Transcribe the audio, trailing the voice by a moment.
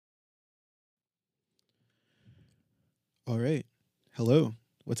All right. Hello.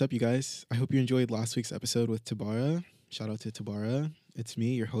 What's up, you guys? I hope you enjoyed last week's episode with Tabara. Shout out to Tabara. It's me,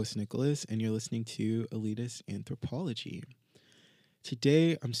 your host, Nicholas, and you're listening to Elitist Anthropology.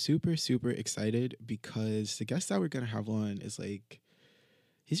 Today, I'm super excited because the guest that we're going to have on is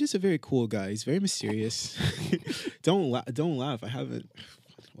he's just a very cool guy. He's very mysterious. Don't laugh. I haven't,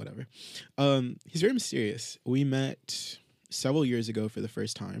 whatever. He's very mysterious. We met several years ago for the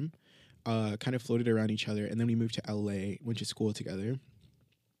first time. Kind of floated around each other, and then we moved to LA, went to school together,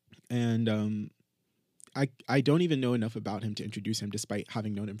 and I don't even know enough about him to introduce him, despite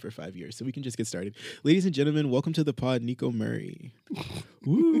having known him for 5 years. So we can just get started. Ladies and gentlemen, welcome to the pod, Niko Murray.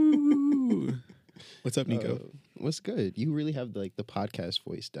 Woo! What's up, Niko? What's good? You really have the podcast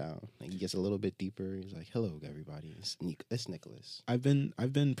voice down. He gets a little bit deeper. He's like, "Hello, everybody. It's Nicholas." I've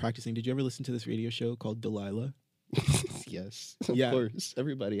been practicing. Did you ever listen to this radio show called Delilah? Yes, of course.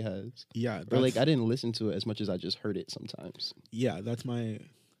 Everybody has. Yeah. Or I didn't listen to it as much as I just heard it sometimes. Yeah, that's my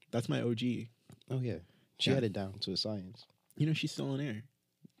OG. Oh yeah, she had it down to a science. You know, she's still on air.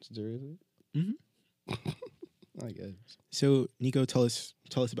 Seriously? Mm-hmm. I guess. So, Niko, tell us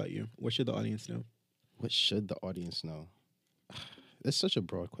about you. What should the audience know? What should the audience know? That's such a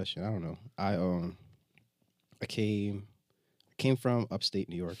broad question. I don't know. I came from upstate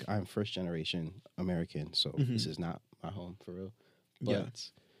New York. I'm first generation American, so This is not my home for real. But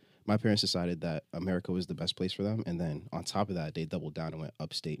my parents decided that America was the best place for them, and then on top of that, they doubled down and went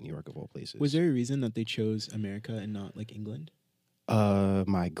upstate New York of all places. Was there a reason that they chose America and not England?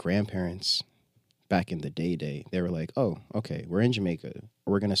 My grandparents back in the day, they were like, "Oh, okay, we're in Jamaica.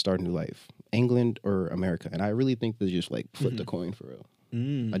 We're gonna start a new life. England or America?" And I really think they just flipped a coin for real.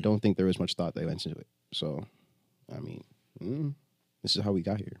 I don't think there was much thought they went into it. So, I mean. This is how we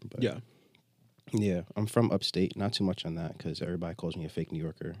got here. But yeah, I'm from upstate. Not too much on that because everybody calls me a fake New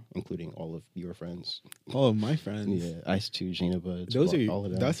Yorker, including all of your friends. Oh, my friends. Yeah, Ice 2, Gina Buds. Those are all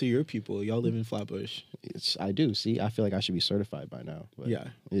of them. That's your people. Y'all live in Flatbush. I do. See, I feel like I should be certified by now. But yeah,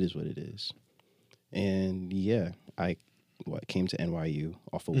 it is what it is. And yeah, I came to NYU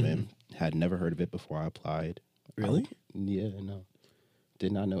off a whim. Had never heard of it before I applied. Really? No.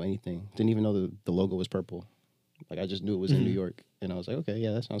 Did not know anything. Didn't even know the logo was purple. I just knew it was in New York, and I was like, okay,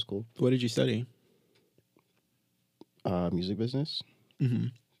 yeah, that sounds cool. What did you study? Music business.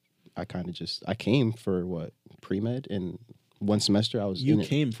 I came for pre-med, and one semester I was in it. You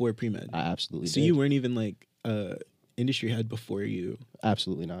came for pre-med? I absolutely did. So you weren't even industry head before you?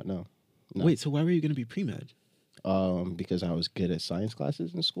 Absolutely not, no. Wait, so why were you going to be pre-med? Because I was good at science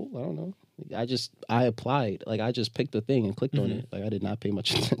classes in school. I don't know. I applied. I just picked the thing and clicked on it. I did not pay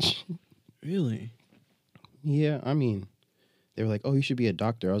much attention. Really? Yeah, I mean, they were like, "Oh, you should be a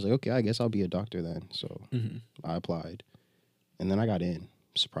doctor." I was like, "Okay, I guess I'll be a doctor then." So I applied, and then I got in.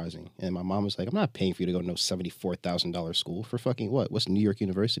 Surprising. And my mom was like, "I'm not paying for you to go to no $74,000 school for fucking what? What's New York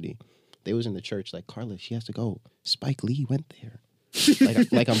University?" They was in the church like, "Carla, she has to go. Spike Lee went there."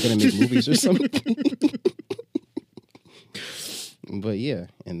 like I'm gonna make movies or something. But yeah,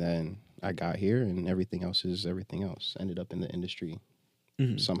 and then I got here, and everything else is everything else. Ended up in the industry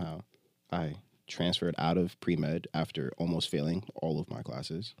somehow. I transferred out of pre-med after almost failing all of my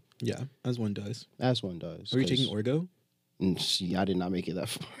classes. Yeah, as one does. Were you taking Orgo? See, I did not make it that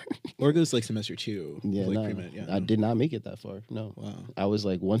far. Orgo's semester 2. Yeah, pre-med. Yeah, I did not make it that far. No. Wow. I was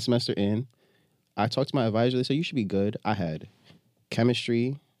one semester in. I talked to my advisor. They said, you should be good. I had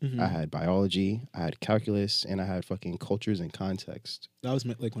chemistry. I had biology. I had calculus. And I had fucking cultures and context. That was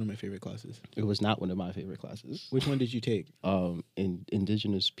one of my favorite classes. It was not one of my favorite classes. Which one did you take?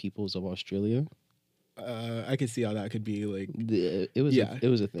 Indigenous Peoples of Australia. I could see how that could be it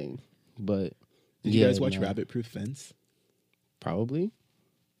was a thing. But did you guys watch Rabbit Proof Fence? Probably.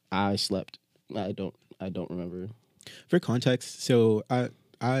 I slept. I don't remember. For context, so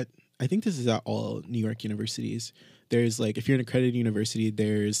I think this is at all New York universities. There's if you're an accredited university,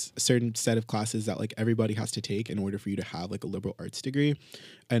 there's a certain set of classes that everybody has to take in order for you to have a liberal arts degree.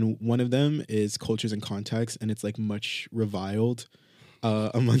 And one of them is cultures and context, and it's much reviled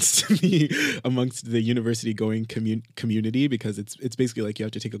amongst the university going community, because it's basically you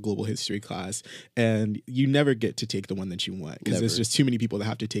have to take a global history class, and you never get to take the one that you want because there's just too many people that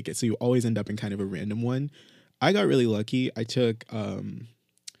have to take it. So you always end up in kind of a random one. I got really lucky. I took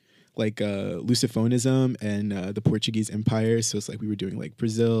Lusophonism and the Portuguese Empire. So it's we were doing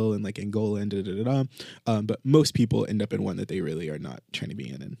Brazil and Angola and but most people end up in one that they really are not trying to be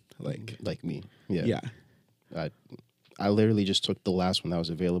in. And like me. Yeah. Yeah. I literally just took the last one that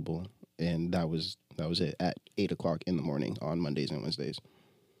was available, and that was it at 8:00 in the morning on Mondays and Wednesdays.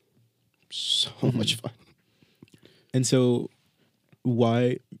 So much fun. And so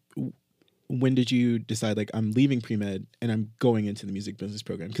why when did you decide like I'm leaving pre-med and I'm going into the music business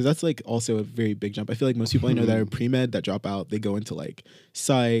program? Because that's like also a very big jump. I feel like most people I know that are pre-med that drop out, they go into like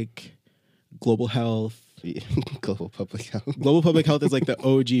psych, global health. Yeah. Global public health. Global public health is like the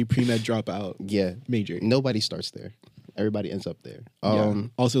OG pre-med dropout major. Nobody starts there. Everybody ends up there.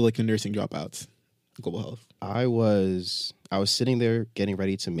 Also like the nursing dropouts, global health. I was sitting there getting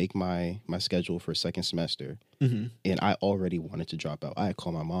ready to make my schedule for second semester, and I already wanted to drop out. I had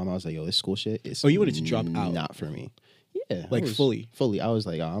called my mom. I was like, "Yo, this school shit is you wanted to drop out? Not for me." Yeah, like fully. I was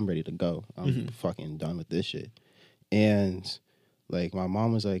like, "Oh, I'm ready to go. I'm fucking done with this shit." And like my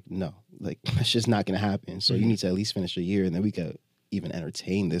mom was like, "No, like that's just not gonna happen. So you need to at least finish a year, and then we could even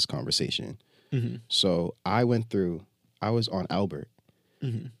entertain this conversation." So I was on Albert,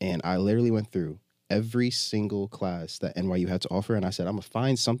 and I literally went through every single class that NYU had to offer, and I said, I'm gonna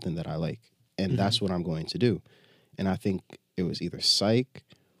find something that I like, and that's what I'm going to do. And I think it was either psych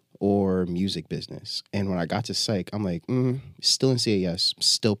or music business. And when I got to psych, I'm like, still in CAS,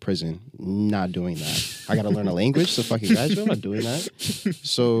 still prison, not doing that. I gotta learn a language to fucking graduate, I'm not doing that.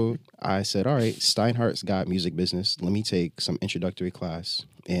 So I said, all right, Steinhardt's got music business. Let me take some introductory class,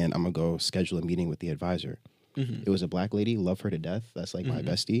 and I'm gonna go schedule a meeting with the advisor. It was a black lady, love her to death. That's like my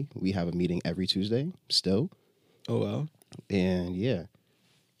bestie. We have a meeting every Tuesday still. Oh, wow. And yeah.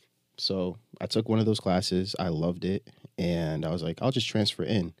 So I took one of those classes. I loved it. And I was like, I'll just transfer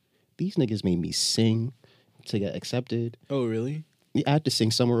in. These niggas made me sing to get accepted. Oh, really? I had to sing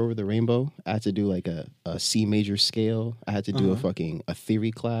Somewhere Over the Rainbow. I had to do like a C major scale. I had to do a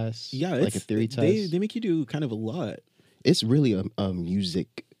theory class. Yeah. Like a theory test. They make you do kind of a lot. It's really a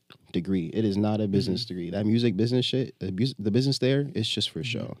music degree. It is not a business degree. That music business shit, the business there is just for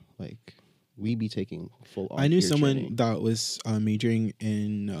show. Like we be taking full on. I knew someone training. that was majoring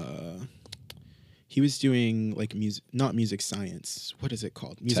in he was doing like not music science. What is it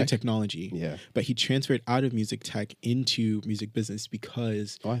called? Music technology. Yeah. But he transferred out of music tech into music business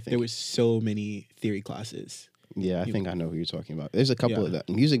because there was so many theory classes. Yeah, I think I know who you're talking about. There's a couple of that.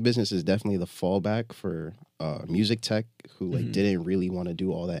 Music business is definitely the fallback for music tech who like didn't really want to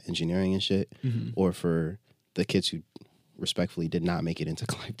do all that engineering and shit, or for the kids who respectfully did not make it into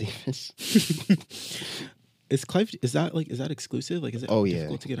Clive Davis. Is that exclusive? Like, is it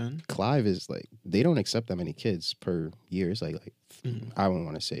difficult to get on? Clive is like, they don't accept that many kids per year. It's like I wouldn't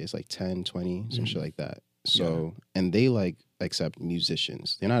want to say it's like 10, 20, some shit like that. So, and they like accept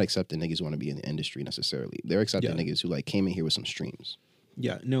musicians. They're not accepting niggas who want to be in the industry necessarily. They're accepting niggas who like came in here with some streams.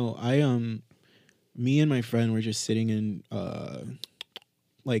 Yeah, no, me and my friend were just sitting in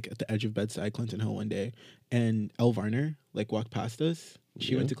like at the edge of Bedside, Clinton Hill one day, and Elle Varner like walked past us.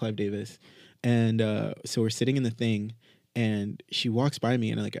 She went to Clive Davis, and so we're sitting in the thing, and she walks by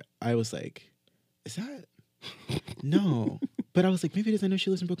me, and I was like, is that no? But I was like, maybe it is. I know she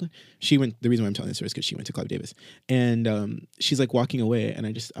lives in Brooklyn. The reason why I'm telling this story is because she went to Clive Davis. And she's like walking away. And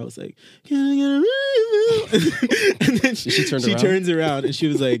I was like, can I get a refill? And then she turns around and she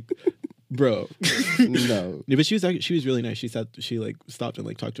was like, bro. No. Yeah, but she was really nice. She like stopped and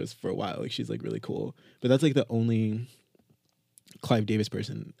like talked to us for a while. Like she's like really cool. But that's like the only Clive Davis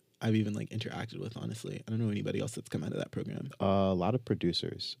person I've even like interacted with, honestly. I don't know anybody else that's come out of that program. A lot of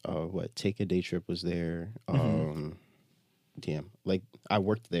producers. Take a Day Trip was there. Damn, like I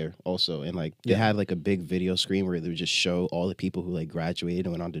worked there also, and like they had like a big video screen where they would just show all the people who like graduated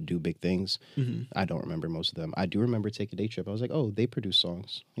and went on to do big things. I don't remember most of them. I do remember Take a Day Trip. I was like, oh, they produce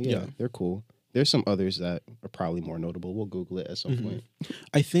songs. Yeah, they're cool. There's some others that are probably more notable. We'll Google it at some point.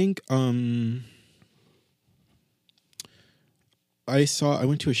 I think I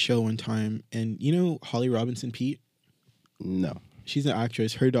went to a show one time, and you know Holly Robinson Pete? No. She's an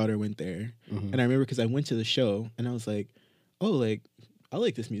actress. Her daughter went there. And I remember because I went to the show and I was like, oh, like, I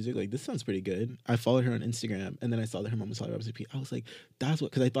like this music. Like, this sounds pretty good. I followed her on Instagram, and then I saw that her mom was Holly Robinson Pete. I was like, that's what,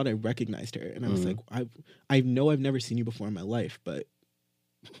 because I thought I recognized her. And I was like, I know I've never seen you before in my life, but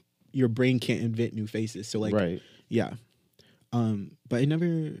your brain can't invent new faces. So, like, yeah. But I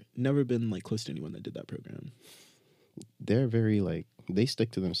never been, like, close to anyone that did that program. They're very, like, they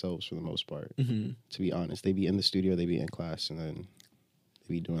stick to themselves for the most part, to be honest. They be in the studio, they be in class, and then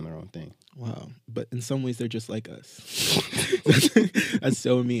they be doing their own thing. Wow. But in some ways, they're just like us. That's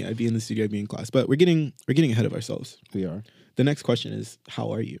so me. I'd be in the studio, I'd be in class. But we're getting ahead of ourselves. We are. The next question is,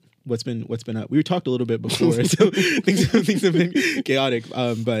 how are you? What's been up? We talked a little bit before, so things have been chaotic.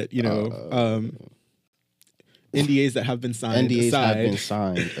 But you know, NDAs that have been signed.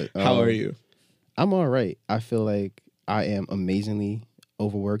 How are you? I'm all right. I feel like I am amazingly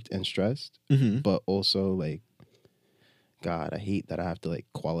overworked and stressed, but also like, God, I hate that I have to like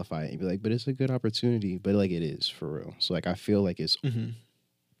qualify it and be like, but it's a good opportunity. But like it is for real. So like I feel like it's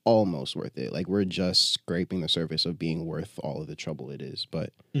almost worth it. Like, we're just scraping the surface of being worth all of the trouble it is.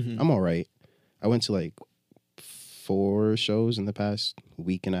 But Mhm. I'm all right. I went to like 4 shows in the past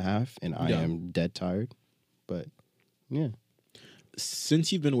week and a half, and I am dead tired. But yeah.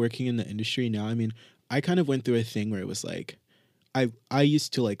 Since you've been working in the industry now, I mean, I kind of went through a thing where it was like, I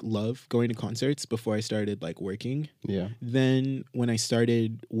used to like love going to concerts before I started like working. Yeah. Then when I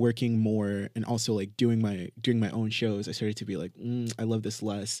started working more and also like doing my own shows, I started to be like, I love this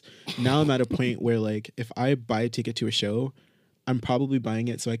less. Now I'm at a point where like if I buy a ticket to a show, I'm probably buying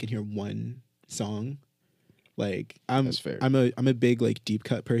it so I can hear one song. Like That's fair. I'm a big like deep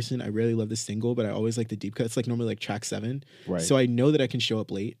cut person. I really love the single, but I always like the deep cuts. Like normally like track 7. Right. So I know that I can show up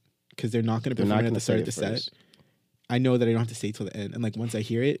late because they're not going to perform it at the start of the set. I know that I don't have to stay till the end. And like once I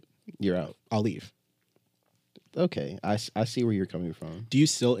hear it, you're out. I'll leave. Okay. I see where you're coming from. Do you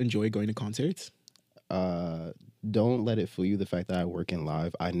still enjoy going to concerts? Don't let it fool you the fact that I work in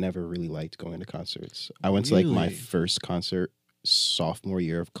live. I never really liked going to concerts. I went to like my first concert sophomore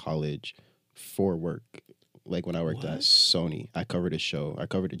year of college for work. Like when I worked at Sony, I covered a show. I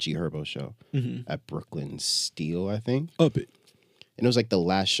covered a G Herbo show at Brooklyn Steel, I think. Up it. And it was like the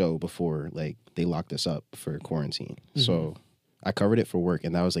last show before like they locked us up for quarantine. So I covered it for work,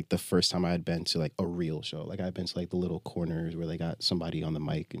 and that was like the first time I had been to like a real show. Like I'd been to like the little corners where they got somebody on the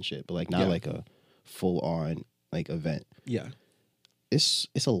mic and shit, but like not like a full on like event. Yeah. It's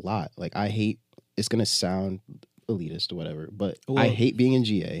a lot. Like I hate, it's gonna sound elitist or whatever, but I hate being in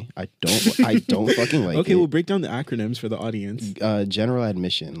GA. I don't fucking like it. Okay, we'll break down the acronyms for the audience. General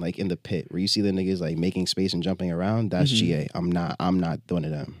admission, like in the pit where you see the niggas like making space and jumping around, that's GA. I'm not one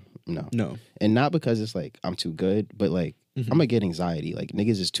of them. No. And not because it's like I'm too good, but like I'm gonna get anxiety. Like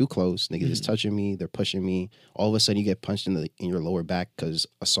niggas is too close, niggas is touching me, they're pushing me. All of a sudden you get punched in your lower back because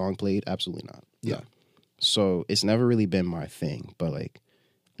a song played. Absolutely not. Yeah. So it's never really been my thing, but like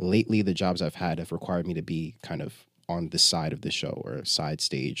lately the jobs I've had have required me to be kind of on the side of the show or side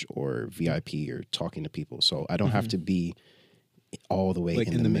stage or VIP or talking to people. So I don't have to be all the way like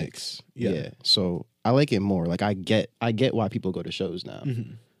in the mix. Yeah. So I like it more. Like I get why people go to shows now,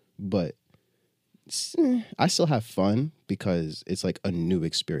 but I still have fun because it's like a new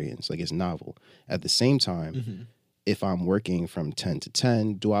experience. Like it's novel. At the same time, if I'm working from 10 to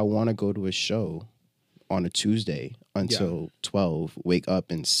 10, do I want to go to a show on a Tuesday until 12, wake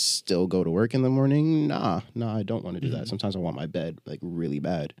up and still go to work in the morning? Nah, I don't want to do that. Sometimes I want my bed like really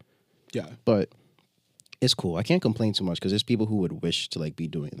bad. Yeah. But it's cool. I can't complain too much because there's people who would wish to like be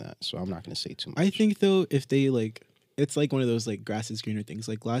doing that. So I'm not going to say too much. I think though, if they like, it's like one of those like grass is greener things.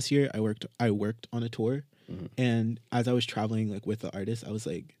 Like last year I worked on a tour, and as I was traveling like with the artist, I was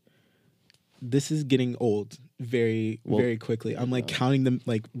like, this is getting old very quickly. I'm like counting them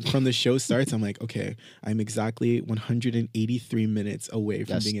like from the show starts. I'm like, okay, I'm exactly 183 minutes away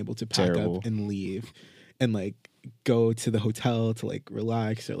from being able to pack up and leave and like go to the hotel to like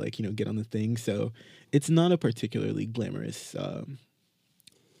relax or like, you know, get on the thing. So it's not a particularly glamorous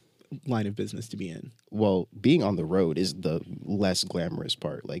line of business to be in. Well, being on the road is the less glamorous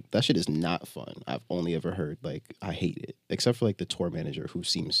part. Like that shit is not fun. I've only ever heard like I hate it, except for like the tour manager who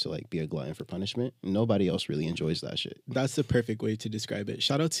seems to like be a glutton for punishment. Nobody else really enjoys that shit. That's the perfect way to describe it.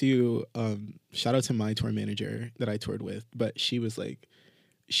 Shout out to my tour manager that I toured with, but she was like,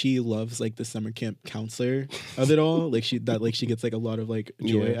 she loves like the summer camp counselor of it all. Like she gets like a lot of like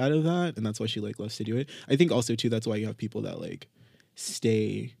joy out of that, and that's why she like loves to do it. I think also too that's why you have people that like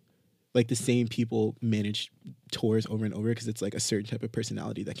stay. Like the same people manage tours over and over because it's like a certain type of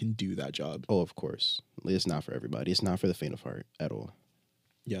personality that can do that job. Oh, of course. It's not for everybody. It's not for the faint of heart at all.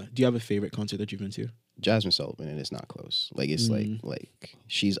 Yeah. Do you have a favorite concert that you've been to? Jasmine Sullivan, and it's not close. Like it's like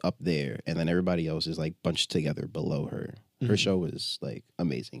she's up there, and then everybody else is like bunched together below her. Her show was like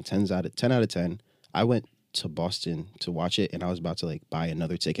amazing. 10 out of 10. I went to Boston to watch it, and I was about to like buy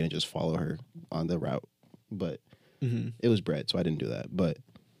another ticket and just follow her on the route, but it was bread, so I didn't do that. But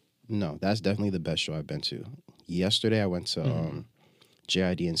no, that's definitely the best show I've been to. Yesterday, I went to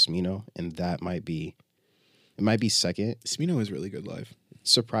JID and Smino, and it might be second. Smino is really good live.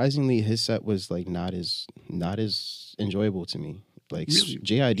 Surprisingly, his set was like not as enjoyable to me. Like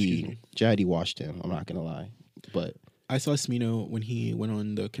really? JID washed him. I'm not gonna lie, but I saw Smino when he went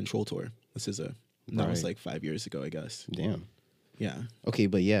on the Control tour with SZA. That was like 5 years ago, I guess. Damn. Yeah. Okay,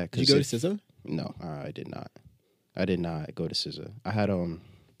 but yeah, did you go to SZA? No, I did not. I did not go to SZA. I had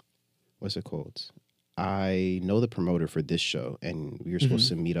what's it called? I know the promoter for this show, and we were supposed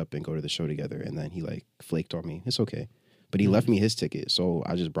to meet up and go to the show together, and then he like flaked on me. It's okay. But he left me his ticket, so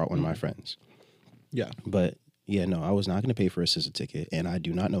I just brought one of my friends. Yeah. But yeah, no, I was not going to pay for a SZA ticket, and I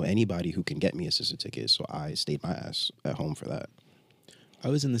do not know anybody who can get me a SZA ticket, so I stayed my ass at home for that. I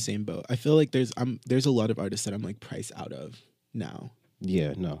was in the same boat. I feel like there's a lot of artists that I'm like priced out of now.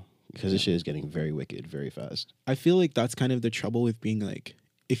 Yeah, no, because this shit is getting very wicked very fast. I feel like that's kind of the trouble with being like,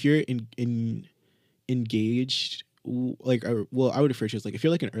 if you're engaged, like, well, I would refer to it as like, if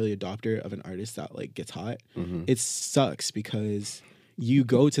you're like an early adopter of an artist that like gets hot, it sucks because you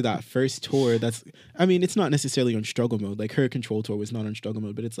go to that first tour. I mean, it's not necessarily on struggle mode. Like her Control tour was not on struggle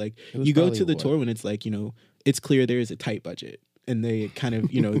mode, but it's like you go to the tour when it's like, you know, it's clear there is a tight budget. And they kind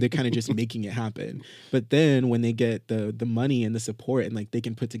of, you know, they're kind of just making it happen. But then when they get the money and the support and like they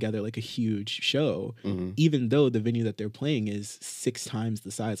can put together like a huge show, even though the venue that they're playing is 6 times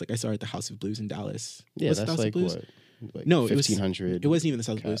the size. Like I saw it at the House of Blues in Dallas. Yeah, was that's like what? Like no, 1,500. It wasn't even the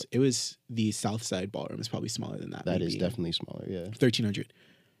South of Blues. It was the South Side Ballroom. It's probably smaller than that. That is definitely smaller, yeah. 1,300.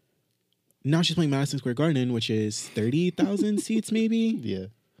 Now she's playing Madison Square Garden, which is 30,000 seats maybe. Yeah.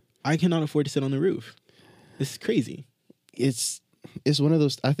 I cannot afford to sit on the roof. This is crazy. It's one of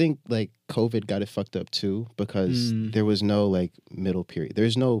those. I think like COVID got it fucked up too because there was no like middle period.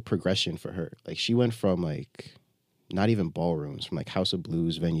 There's no progression for her. Like she went from like not even ballrooms, from like House of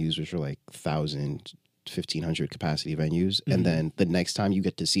Blues venues, which were like 1,000, 1,500 capacity venues, and then the next time you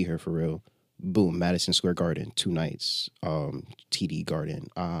get to see her for real, boom, Madison Square Garden, 2 nights, TD Garden,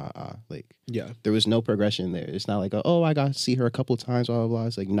 like Yeah. there was no progression there. It's not like I got to see her a couple times, blah blah blah.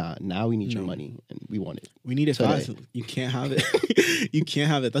 It's like nah, now we need your money and we want it. We need it today. fast. You can't have it. You can't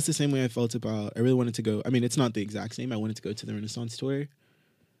have it. That's the same way I felt about. I really wanted to go. I mean, it's not the exact same. I wanted to go to the Renaissance tour.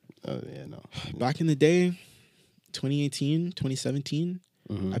 Oh yeah, no. Back in the day, 2018, 2017,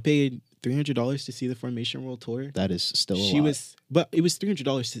 I paid $300 to see the Formation World Tour. That is still a lot. But it was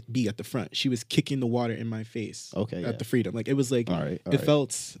 $300 to be at the front. She was kicking the water in my face. Okay, at the Freedom. Like it was like all right.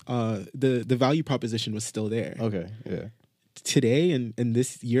 felt the value proposition was still there. Okay, yeah. Today in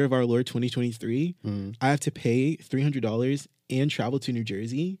this year of our Lord 2023, I have to pay $300 and travel to New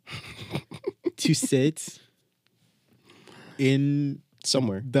Jersey to sit in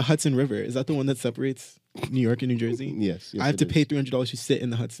somewhere the Hudson River. Is that the one that separates New York and New Jersey? Yes. I have to pay $300 to sit in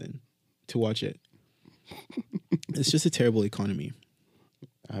the Hudson to watch it. It's just a terrible economy.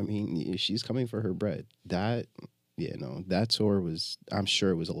 I mean, she's coming for her bread. That tour was, I'm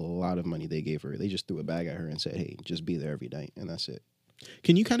sure it was a lot of money they gave her. They just threw a bag at her and said, hey, just be there every night. And that's it.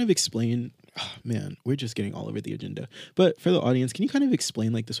 Can you kind of explain, man, we're just getting all over the agenda. But for the audience, can you kind of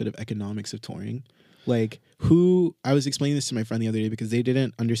explain like the sort of economics of touring? Like I was explaining this to my friend the other day because they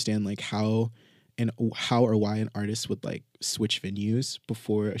didn't understand like how or why an artist would like switch venues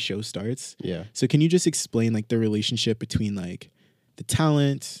before a show starts. Yeah. So can you just explain like the relationship between like the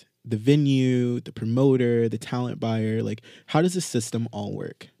talent, the venue, the promoter, the talent buyer? Like how does the system all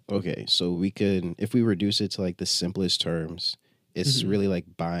work? Okay, so we could, if we reduce it to like the simplest terms, it's really like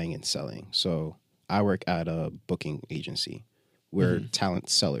buying and selling. So I work at a booking agency. We're talent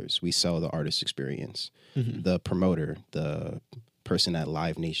sellers. We sell the artist experience. The promoter, the person at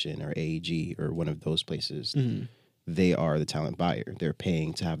Live Nation or AEG or one of those places, they are the talent buyer. They're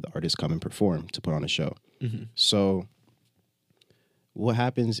paying to have the artist come and perform to put on a show. So what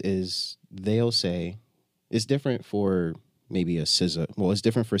happens is they'll say, it's different for maybe a SZA. Well, it's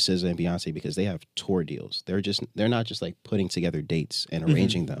different for SZA and Beyonce because they have tour deals. They're not just like putting together dates and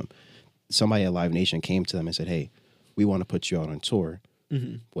arranging them. Somebody at Live Nation came to them and said, hey, we want to put you out on tour.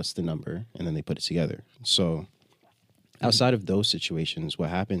 What's the number? And then they put it together. So outside of those situations, what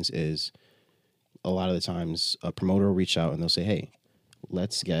happens is a lot of the times a promoter will reach out and they'll say, hey,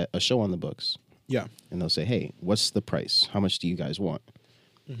 let's get a show on the books. Yeah. And they'll say, hey, what's the price? How much do you guys want?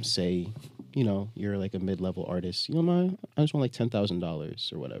 Say, you're like a mid-level artist. I just want like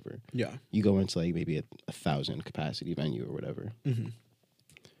 $10,000 or whatever. Yeah. You go into like maybe a 1,000 capacity venue or whatever.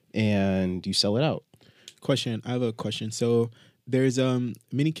 And you sell it out. I have a question. So there's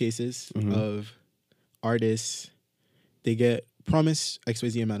many cases of artists, they get promised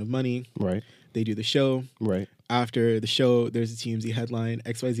XYZ amount of money. Right. They do the show. Right. After the show, there's a TMZ headline,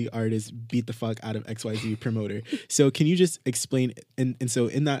 XYZ artist beat the fuck out of XYZ promoter. So can you just explain, and so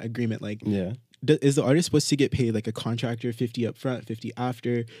in that agreement, like, is the artist supposed to get paid like a contractor, 50 up front, 50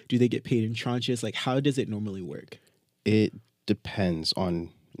 after? Do they get paid in tranches? Like, how does it normally work? It depends on,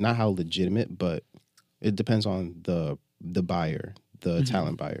 not how legitimate, but it depends on the buyer, the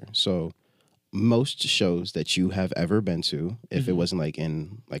talent buyer. So most shows that you have ever been to, if it wasn't like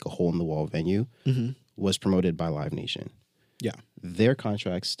in like a hole in the wall venue, was promoted by Live Nation. Yeah. Their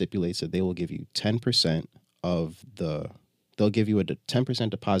contract stipulates that they will give you 10% they'll give you a 10%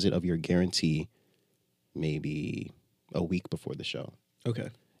 deposit of your guarantee maybe a week before the show. Okay.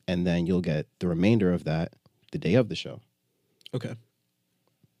 And then you'll get the remainder of that the day of the show. Okay.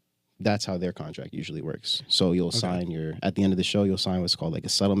 that's how their contract usually works. So you'll sign at the end of the show, you'll sign what's called like a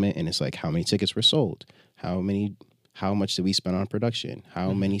settlement, and it's like how many tickets were sold, how much did we spend on production,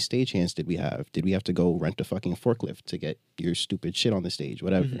 how many stagehands did we have to go rent a fucking forklift to get your stupid shit on the stage,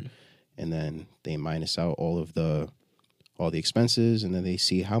 whatever. And then they minus out all the expenses, and then they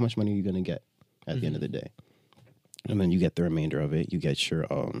see how much money you're going to get at the end of the day. And then you get the remainder of it. You get your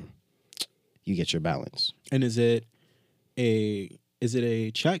balance. And is it a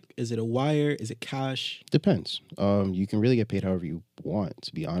check? Is it a wire? Is it cash? Depends. You can really get paid however you want,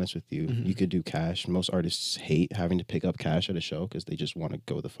 to be honest with you. You could do cash. Most artists hate having to pick up cash at a show because they just want to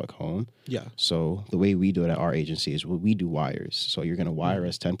go the fuck home. Yeah. So the way we do it at our agency is we do wires. So you're going to wire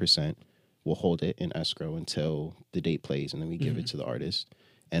us 10%. We'll hold it in escrow until the date plays, and then we give it to the artist.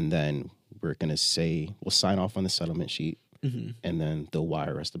 And then we're going to say, we'll sign off on the settlement sheet, and then they'll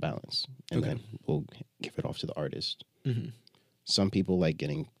wire us the balance. And then we'll give it off to the artist. Some people like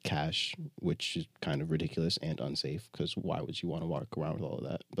getting cash, which is kind of ridiculous and unsafe, because why would you want to walk around with all of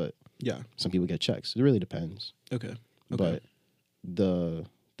that? But some people get checks. It really depends. Okay. But the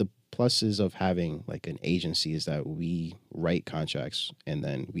pluses of having like an agency is that we write contracts, and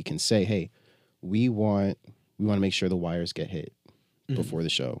then we can say, hey, we want to make sure the wires get hit before the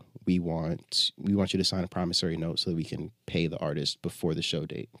show. We want you to sign a promissory note so that we can pay the artist before the show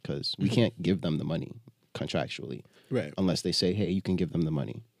date, because we can't give them the money contractually, right? Unless they say, hey, you can give them the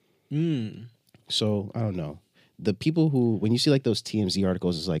money. So I don't know. The people who, when you see like those TMZ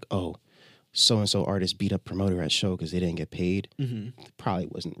articles, is like, oh, so-and-so artist beat up promoter at show because they didn't get paid. Probably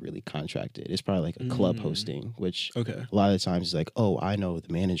wasn't really contracted. It's probably like a club hosting, which a lot of the times is like, oh, I know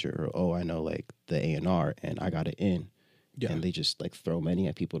the manager, or oh, I know like the A&R, and I got it in. And they just like throw money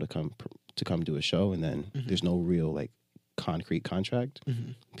at people to come do a show, and then there's no real like concrete contract.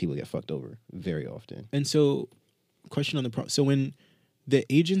 People get fucked over very often. And so, question on so when the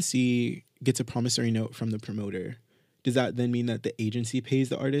agency gets a promissory note from the promoter, does that then mean that the agency pays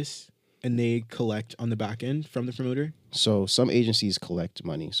the artist and they collect on the back end from the promoter? So some agencies collect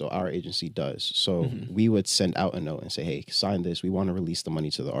money. So our agency does. So we would send out a note and say, hey, sign this. We want to release the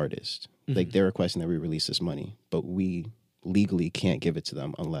money to the artist. Like, they're requesting that we release this money, but we legally can't give it to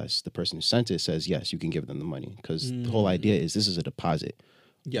them unless the person who sent it says, yes, you can give them the money. Because the whole idea is this is a deposit.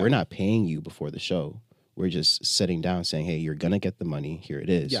 We're not paying you before the show. We're just sitting down saying, hey, you're going to get the money. Here it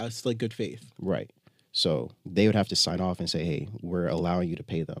is. Yeah, it's like good faith. Right. So they would have to sign off and say, hey, we're allowing you to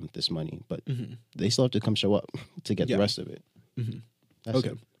pay them this money. But they still have to come show up to get the rest of it. Okay.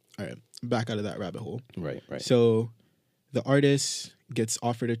 All right. Back out of that rabbit hole. Right. So the artist gets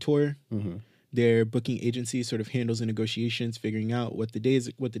offered a tour. Their booking agency sort of handles the negotiations, figuring out what the days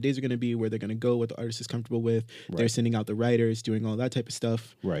are going to be, where they're going to go, what the artist is comfortable with. They're sending out the writers, doing all that type of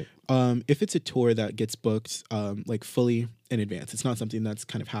stuff. Right. If it's a tour that gets booked like fully in advance, it's not something that's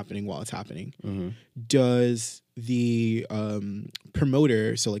kind of happening while it's happening. Does the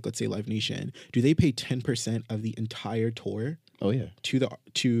promoter, so like let's say Live Nation, do they pay 10% of the entire tour? Oh yeah. To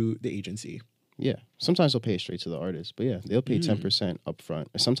the agency? Yeah. Sometimes they'll pay it straight to the artist, but yeah, they'll pay 10% up front.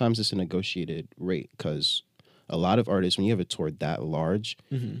 Sometimes it's a negotiated rate, because a lot of artists, when you have a tour that large,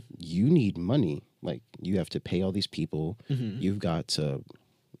 you need money. Like, you have to pay all these people. You've got to,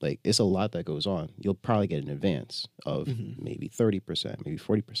 like, it's a lot that goes on. You'll probably get an advance of maybe 30%, maybe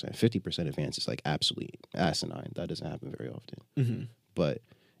 40%, 50% advance. It's like absolutely asinine. That doesn't happen very often. But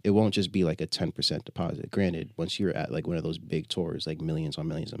it won't just be like a 10% deposit. Granted, once you're at like one of those big tours, like millions on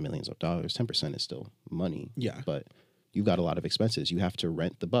millions and millions of dollars, 10% is still money. Yeah. But you've got a lot of expenses. You have to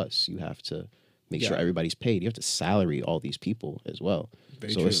rent the bus. You have to make sure everybody's paid. You have to salary all these people as well.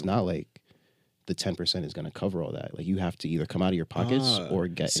 Very true. It's not like the 10% is going to cover all that. Like, you have to either come out of your pockets or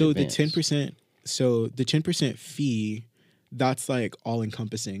get so an advance. The 10% fee, that's like all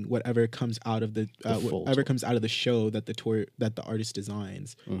encompassing whatever comes out of the whatever comes out of the show that the artist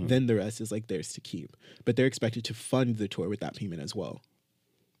designs. Then the rest is like theirs to keep, but they're expected to fund the tour with that payment as well.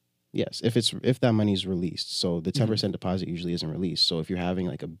 Yes, if that money's released. So the 10% deposit usually isn't released. So if you're having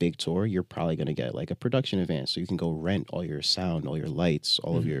like a big tour, you're probably going to get like a production advance, so you can go rent all your sound, all your lights,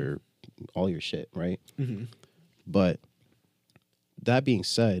 all of your shit, right? But that being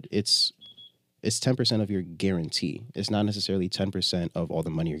said, it's 10% of your guarantee. It's not necessarily 10% of all the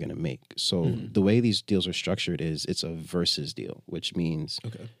money you're going to make. So the way these deals are structured is it's a versus deal, which means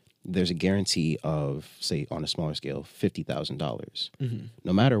there's a guarantee of, say, on a smaller scale, $50,000.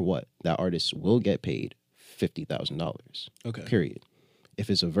 No matter what, that artist will get paid $50,000. Okay. Period. If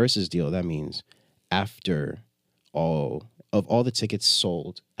it's a versus deal, that means after all the tickets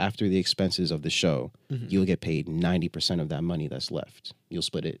sold, after the expenses of the show, you'll get paid 90% of that money that's left. You'll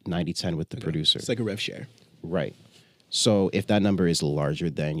split it 90-10 with the producer. It's like a rev share. Right. So if that number is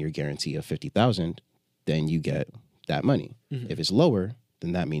larger than your guarantee of 50,000, then you get that money. If it's lower,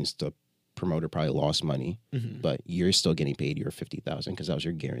 then that means the promoter probably lost money, but you're still getting paid your 50,000 because that was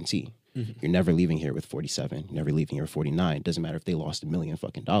your guarantee. You're never leaving here with 47. You're never leaving here with 49. Doesn't matter if they lost $1 million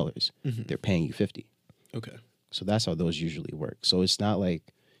fucking dollars. They're paying you 50. Okay. So that's how those usually work. So it's not like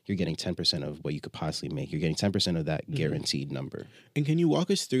you're getting 10% of what you could possibly make. You're getting 10% of that guaranteed number. And can you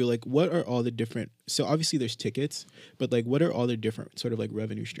walk us through, like, what are all the different, so obviously there's tickets, but like what are all the different sort of like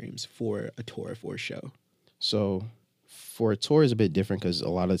revenue streams for a tour, for a show? So for a tour is a bit different because a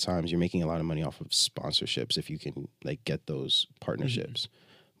lot of times you're making a lot of money off of sponsorships if you can like get those partnerships.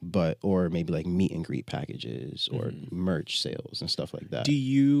 But or maybe like meet and greet packages or merch sales and stuff like that. Do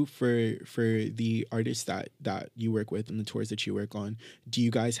you, for the artists that you work with and the tours that you work on, do you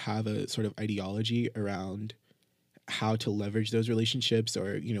guys have a sort of ideology around how to leverage those relationships,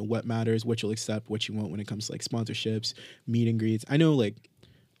 or, you know, what matters, what you'll accept, what you won't when it comes to like sponsorships, meet and greets? I know, like,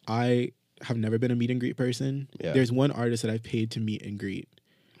 I have never been a meet and greet person. Yeah. There's one artist that I've paid to meet and greet,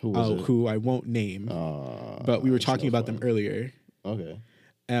 who I won't name, but we were talking about them earlier. Okay.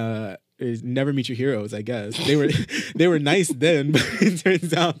 Is never meet your heroes, I guess. They were nice then, but it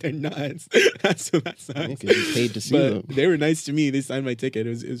turns out they're not. So that sucks. Yeah, 'cause you paid to see them. They were nice to me. They signed my ticket.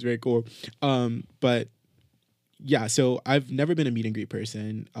 It was very cool. But yeah, so I've never been a meet and greet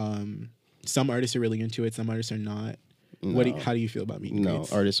person. Some artists are really into it. Some artists are not. No. How do you feel about meet and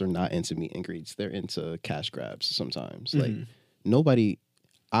greets? No, artists are not into meet and greets. They're into cash grabs sometimes. Like nobody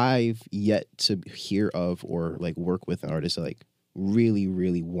I've yet to hear of or like work with an artist that like really,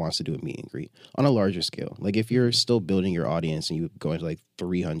 really wants to do a meet and greet on a larger scale. Like if you're still building your audience and you go into like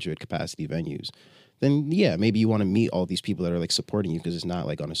 300 capacity venues, then yeah, maybe you want to meet all these people that are like supporting you because it's not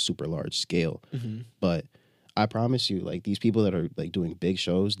like on a super large scale. But I promise you, like these people that are like doing big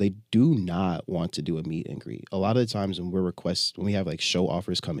shows, they do not want to do a meet and greet. A lot of the times when when we have like show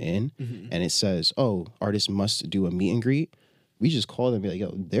offers come in and it says, oh, artists must do a meet and greet, we just call them and be like,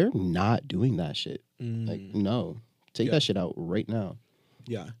 yo, they're not doing that shit. Like, no. Take that shit out right now.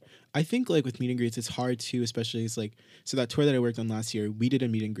 Yeah. I think like with meet and greets, it's hard to, especially it's like, so that tour that I worked on last year, we did a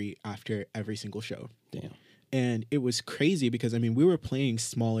meet and greet after every single show. Damn. And it was crazy because, I mean, we were playing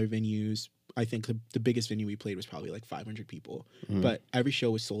smaller venues. I think the biggest venue we played was probably like 500 people, but every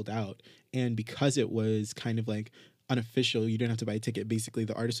show was sold out. And because it was kind of like unofficial, you didn't have to buy a ticket. Basically,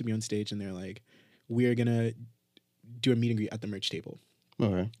 the artist would be on stage and they're like, we're going to do a meet and greet at the merch table.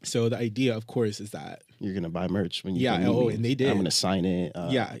 Okay. So the idea, of course, is that you're gonna buy merch when you and they did. I'm gonna sign it.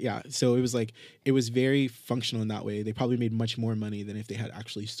 Yeah. So it was like it was very functional in that way. They probably made much more money than if they had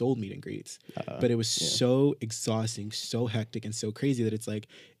actually sold meet and greets. But it was so exhausting, so hectic, and so crazy that it's like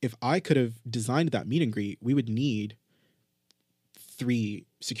if I could have designed that meet and greet, we would need 3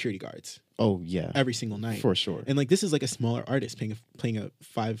 security guards. Oh yeah, every single night for sure. And like this is like a smaller artist playing a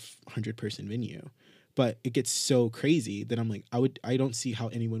 500 person venue. But it gets so crazy that I'm like, I don't see how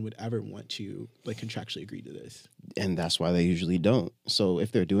anyone would ever want to like contractually agree to this. And that's why they usually don't. So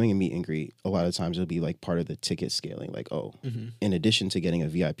if they're doing a meet and greet, a lot of times it'll be like part of the ticket scaling. Like, in addition to getting a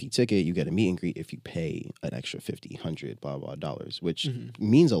VIP ticket, you get a meet and greet if you pay an extra $50, $100, blah, blah, dollars, which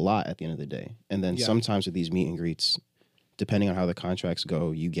means a lot at the end of the day. And then sometimes with these meet and greets, depending on how the contracts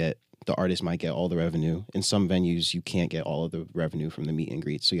go, the artist might get all the revenue. In some venues, you can't get all of the revenue from the meet and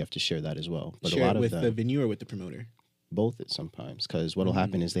greet, so you have to share that as well. But share a lot it with of the venue or with the promoter? Both sometimes, because what'll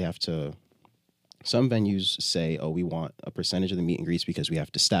happen is they have to. Some venues say, "Oh, we want a percentage of the meet and greets because we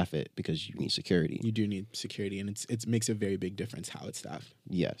have to staff it because you need security." You do need security, and it makes a very big difference how it's staffed.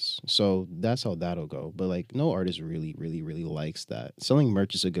 Yes, so that's how that'll go. But like, no artist really, really, really likes that. Selling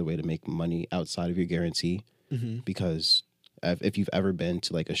merch is a good way to make money outside of your guarantee because. If you've ever been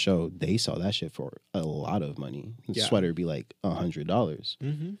to like a show, they sell that shit for a lot of money. The sweater would be like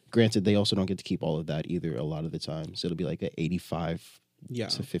 $100. Granted, they also don't get to keep all of that either. A lot of the time, so it'll be like an 85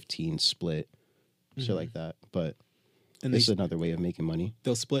 to 15 split, shit like that. But it's another way of making money.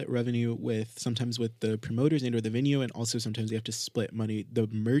 They'll split revenue sometimes with the promoters and or the venue, and also sometimes they have to split money. The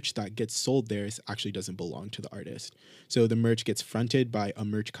merch that gets sold there actually doesn't belong to the artist. So the merch gets fronted by a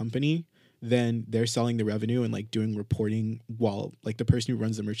merch company. Then they're selling the revenue and like doing reporting while like the person who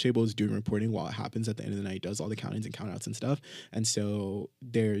runs the merch table is doing reporting while it happens at the end of the night, does all the count-ins and count-outs and stuff. And so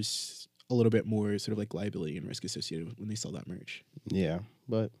there's a little bit more sort of like liability and risk associated with when they sell that merch. Yeah,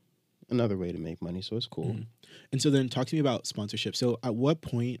 but another way to make money, so it's cool. And so then talk to me about sponsorship. So at what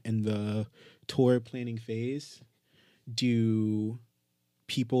point in the tour planning phase do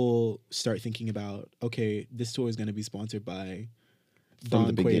people start thinking about, okay, this tour is going to be sponsored by from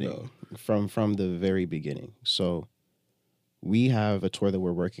the beginning, from the very beginning. So we have a tour that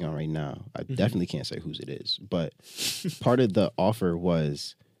we're working on right now. I definitely can't say whose it is, but part of the offer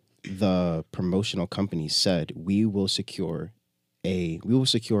was the promotional company said we will secure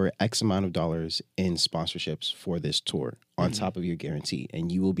X amount of dollars in sponsorships for this tour on top of your guarantee,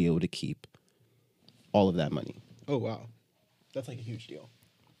 and you will be able to keep all of that money. Oh wow, that's like a huge deal.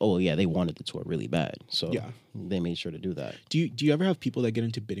 Oh yeah, they wanted the tour really bad, so yeah, they made sure to do that. Do you ever have people that get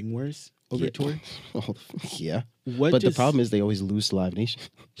into bidding wars over a tour? Yeah. But the problem is they always lose to Live Nation.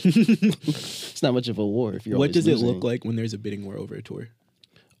 It's not much of a war if you're What always does losing. it look like when there's a bidding war over a tour?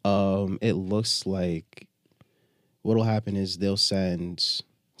 It looks like what'll happen is they'll send,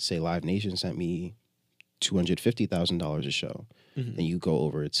 say Live Nation sent me $250,000 a show, and you go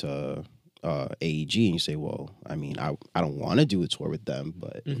over to AEG and you say, well, I mean, I don't want to do a tour with them,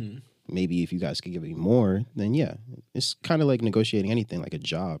 but maybe if you guys could give me more, then yeah. It's kind of like negotiating anything, like a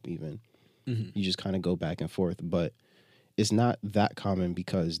job even. You just kind of go back and forth, but it's not that common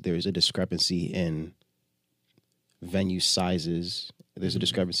because there's a discrepancy in venue sizes. There's a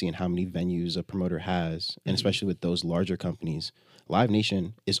discrepancy in how many venues a promoter has, and especially with those larger companies, Live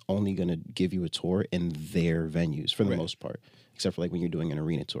Nation is only going to give you a tour in their venues for the most part, except for like when you're doing an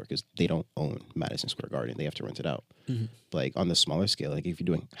arena tour, because they don't own Madison Square Garden. They have to rent it out. Like on the smaller scale, like if you're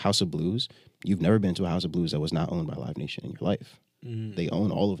doing House of Blues, you've never been to a House of Blues that was not owned by Live Nation in your life. They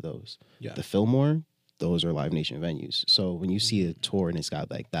own all of those. Yeah. The Fillmore, those are Live Nation venues. So when you see a tour and it's got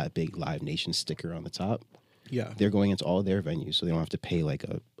like that big Live Nation sticker on the top, they're going into all their venues, so they don't have to pay like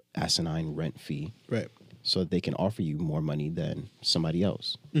a asinine rent fee. Right. So they can offer you more money than somebody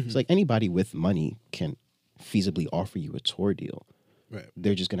else. It's like anybody with money can feasibly offer you a tour deal. Right.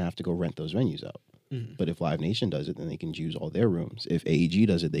 They're just going to have to go rent those venues out. But if Live Nation does it, then they can use all their rooms. If AEG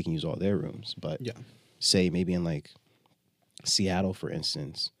does it, they can use all their rooms. But say maybe in like Seattle, for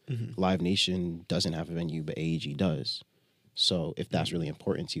instance, Live Nation doesn't have a venue, but AEG does. So if that's really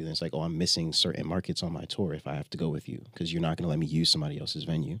important to you, then it's like, oh, I'm missing certain markets on my tour if I have to go with you because you're not going to let me use somebody else's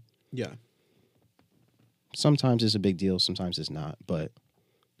venue. Yeah. Sometimes it's a big deal, sometimes it's not, but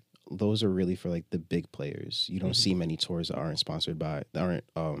those are really for like the big players. You don't see many tours that aren't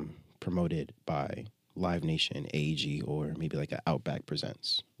promoted by Live Nation, AEG, or maybe like an Outback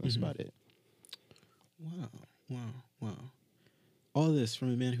Presents. That's about it. Wow. All this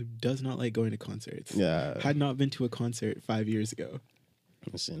from a man who does not like going to concerts. Yeah. Had not been to a concert 5 years ago.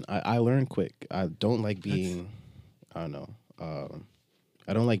 Listen, I learned quick. I don't like being, I don't know.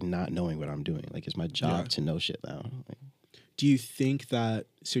 I don't like not knowing what I'm doing. Like, it's my job to know shit now. Like, do you think that,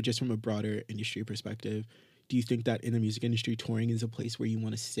 so just from a broader industry perspective, do you think that in the music industry, touring is a place where you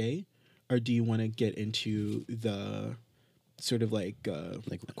want to stay? Or do you want to get into the sort of like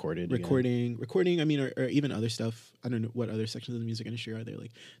recording, I mean, or even other stuff? I don't know what other sections of the music industry are there.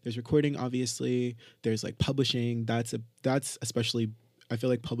 Like, there's recording, obviously. There's like publishing. That's especially, I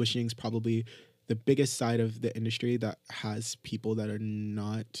feel like publishing is probably the biggest side of the industry that has people that are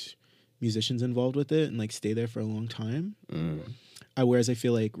not musicians involved with it and like stay there for a long time. Whereas I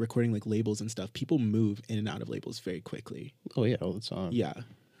feel like recording like labels and stuff, people move in and out of labels very quickly. Oh yeah, all the time. Yeah.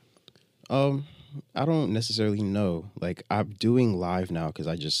 I don't necessarily know. Like, I'm doing live now because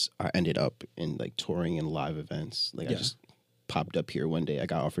I ended up in like touring and live events. Like I just popped up here one day. I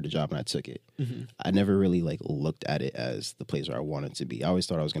got offered a job and I took it. I never really like looked at it as the place where I wanted to be. I always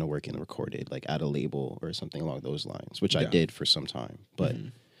thought I was going to work in recorded, like at a label or something along those lines, which I did for some time. But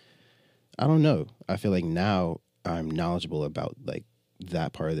I don't know. I feel like now I'm knowledgeable about like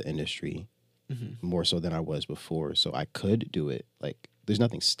that part of the industry more so than I was before. So I could do it. Like, there's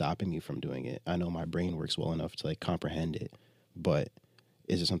nothing stopping me from doing it. I know my brain works well enough to like comprehend it, but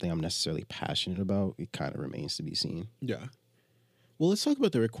is it something I'm necessarily passionate about? It kind of remains to be seen. Yeah. Well, let's talk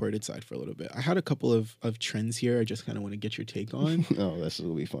about the recorded side for a little bit. I had a couple of trends here I just kind of want to get your take on. Oh, this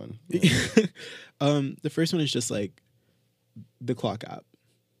will be fun. The first one is just like the clock app.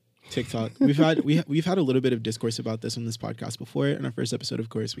 TikTok. We've had a little bit of discourse about this on this podcast before. In our first episode, of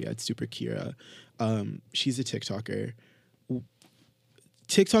course, we had Super Kira. She's a TikToker.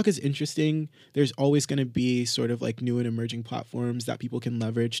 TikTok is interesting. There's always going to be sort of like new and emerging platforms that people can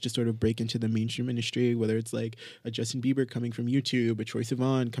leverage to sort of break into the mainstream industry, whether it's like a Justin Bieber coming from YouTube, a Troye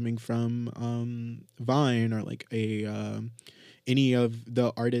Sivan coming from Vine, or like any of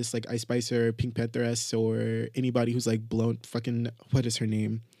the artists like Ice Spicer, Pink Pantheress, or anybody who's like blown fucking, what is her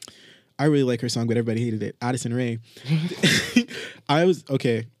name? I really like her song, but everybody hated it. Addison Rae.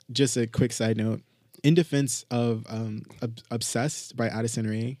 Just a quick side note. In defense of Obsessed by Addison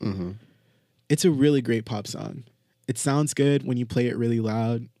Rae, it's a really great pop song. It sounds good when you play it really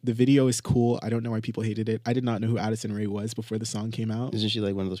loud. The video is cool. I don't know why people hated it. I did not know who Addison Rae was before the song came out. Isn't she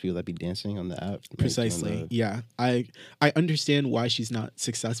like one of those people that be dancing on the app? Precisely. Yeah. I understand why she's not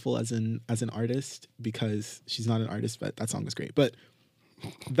successful as an artist, because she's not an artist, but that song was great. But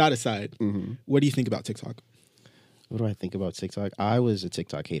that aside, what do you think about TikTok? What do I think about TikTok? I was a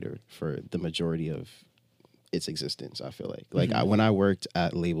TikTok hater for the majority of its existence. I feel like when I worked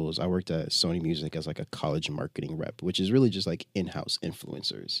at labels, I worked at Sony Music as like a college marketing rep, which is really just like in-house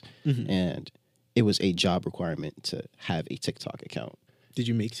influencers, and it was a job requirement to have a TikTok account. Did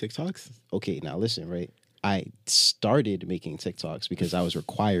you make TikToks? Okay, now listen, right? I started making TikToks because I was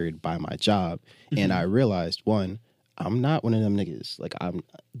required by my job, and I realized, one, I'm not one of them niggas. Like I'm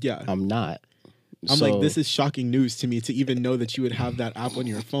not. I'm like, this is shocking news to me to even know that you would have that app on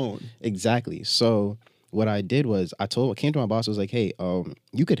your phone. Exactly. So what I did was I came to my boss, I was like, hey,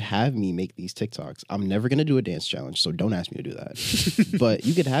 you could have me make these TikToks. I'm never going to do a dance challenge, so don't ask me to do that. But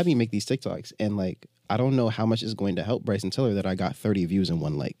you could have me make these TikToks. And like, I don't know how much it's going to help Bryson Tiller that I got 30 views and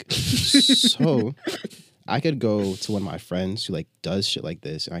 1 like. So I could go to one of my friends who like does shit like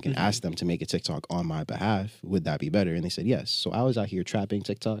this, and I can ask them to make a TikTok on my behalf. Would that be better? And they said yes. So I was out here trapping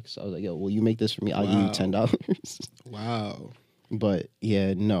TikToks. I was like, yo, will you make this for me? I'll give you $10. Wow. But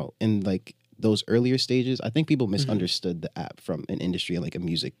yeah, no. And like those earlier stages, I think people misunderstood the app from an industry and like a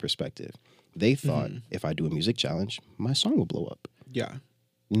music perspective. They thought if I do a music challenge, my song will blow up. Yeah.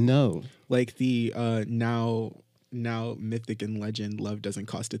 No. Like the now mythic and legend Love Doesn't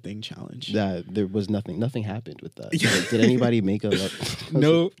Cost a Thing challenge. That there was nothing happened with that. Like, did anybody make a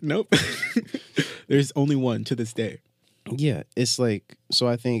Nope. There's only one to this day. Yeah, it's like, so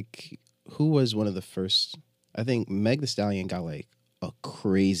I think who was one of the first? I think Meg Thee Stallion got like a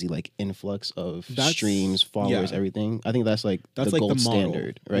crazy like influx of streams, followers, everything. I think that's like the gold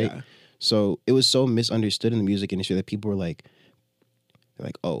standard, right? Yeah. So it was so misunderstood in the music industry that people were like,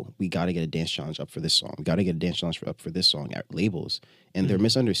 oh, we got to get a dance challenge up for this song. We got to get a dance challenge up for this song at labels. And they're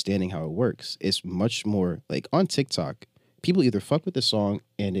misunderstanding how it works. It's much more like on TikTok, people either fuck with the song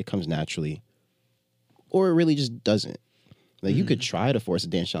and it comes naturally, or it really just doesn't. Like you could try to force a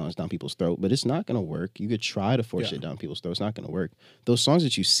dance challenge down people's throat, but it's not going to work. You could try to force it down people's throat. It's not going to work. Those songs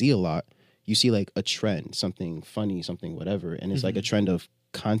that you see a lot, you see like a trend, something funny, something whatever. And it's like a trend of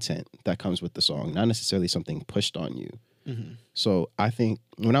content that comes with the song, not necessarily something pushed on you. So I think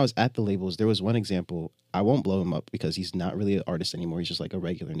when I was at the labels, there was one example. I won't blow him up because he's not really an artist anymore. He's just like a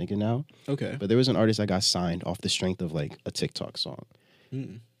regular nigga now. Okay. But there was an artist that got signed off the strength of like a TikTok song.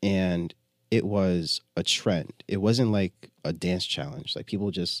 And it was a trend. It wasn't like a dance challenge. Like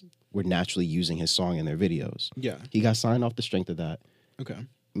people just were naturally using his song in their videos. Yeah. He got signed off the strength of that. Okay.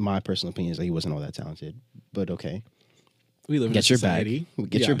 My personal opinion is that he wasn't all that talented, but okay. We live in a society.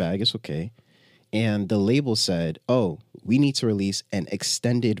 Get your bag. It's okay. And the label said, oh, we need to release an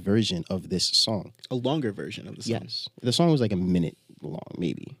extended version of this song. A longer version of the song? Yes. The song was like a minute long,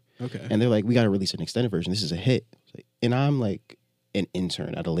 maybe. Okay. And they're like, we got to release an extended version. This is a hit. And I'm like an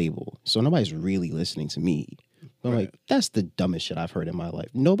intern at a label, so nobody's really listening to me. I'm like, that's the dumbest shit I've heard in my life.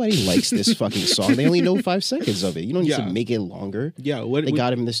 Nobody likes this fucking song. They only know 5 seconds of it. You don't need to make it longer. Yeah, they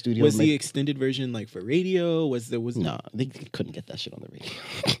got him in the studio. Was the extended version like for radio? Nah, they couldn't get that shit on the radio.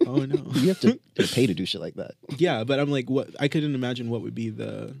 Oh no, you have to pay to do shit like that. Yeah, but I'm like, what? I couldn't imagine what would be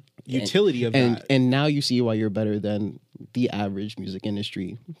the utility of that. And now you see why you're better than the average music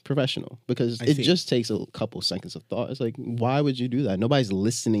industry professional, because it just takes a couple seconds of thought. It's like, why would you do that? Nobody's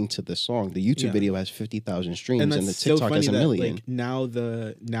listening to the song. The YouTube video has 50,000 streams, and the TikTok has 1 million. Like,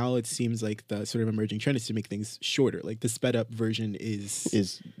 now it seems like the sort of emerging trend is to make things shorter. Like the sped up version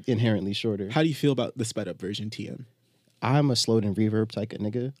is inherently shorter. How do you feel about the sped up version, TM? I'm a slowed and reverb type of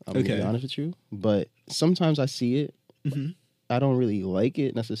nigga. I'm gonna be honest with you, but sometimes I see it. I don't really like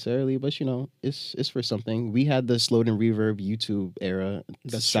it necessarily, but you know, it's for something. We had the slowed and reverb YouTube era,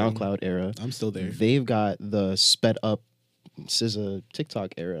 the SoundCloud era. I'm still there. They've got the sped up SZA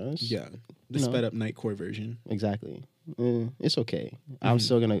TikTok era. Yeah, the sped up Nightcore version. Exactly. It's okay. I'm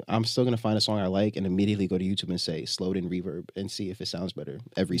still gonna find a song I like and immediately go to YouTube and say slowed and reverb and see if it sounds better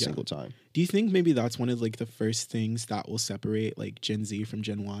every single time. Do you think maybe that's one of like the first things that will separate like Gen Z from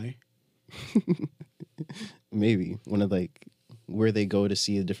Gen Y? Maybe one of like where they go to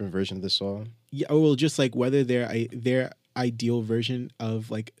see a different version of the song. Yeah, well, just like whether their ideal version of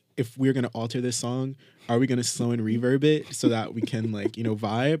like, if we're gonna alter this song, are we gonna slow and reverb it so that we can like, you know,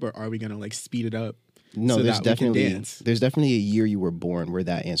 vibe, or are we gonna like speed it up? No, so there's definitely a year you were born where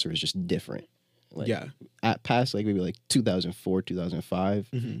that answer is just different. Like, at past like maybe like 2004, 2005,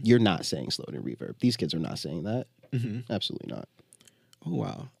 you're not saying slowed and reverb. These kids are not saying that. Absolutely not. Oh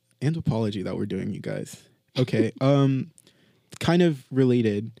wow, anthropology that we're doing, you guys. Okay. Kind of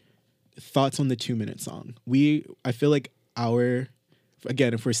related. Thoughts on the 2-minute song. I feel like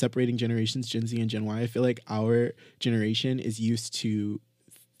again, if we're separating generations, Gen Z and Gen Y, I feel like our generation is used to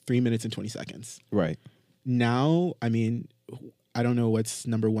 3 minutes and 20 seconds. Right. Now, I mean, I don't know what's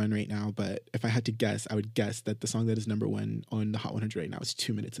number one right now, but if I had to guess, I would guess that the song that is number one on the Hot 100 right now is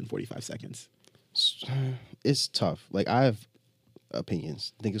 2 minutes and 45 seconds. It's tough. Like, I have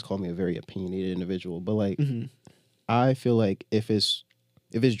opinions. I think it's called me a very opinionated individual, but like, I feel like if it's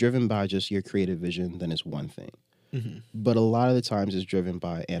driven by just your creative vision, then it's one thing. But a lot of the times it's driven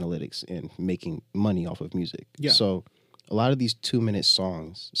by analytics and making money off of music. Yeah. So a lot of these 2-minute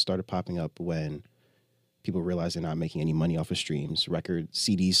songs started popping up when people realized they're not making any money off of streams.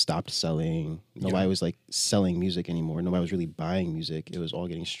 CDs stopped selling. Nobody was like selling music anymore. Nobody was really buying music. It was all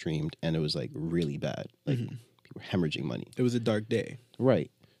getting streamed, and it was like really bad. Like people were hemorrhaging money. It was a dark day.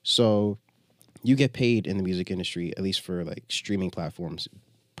 Right. So you get paid in the music industry, at least for like streaming platforms,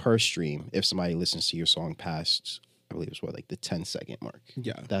 per stream if somebody listens to your song past, I believe it's the 10-second mark.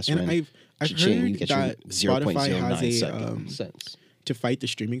 Yeah. That's and when I've you heard get that your Spotify has .09 a cents. to fight the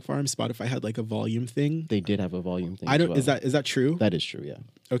streaming farm. Spotify had like a volume thing. They did have a volume thing. Is that true? That is true, yeah.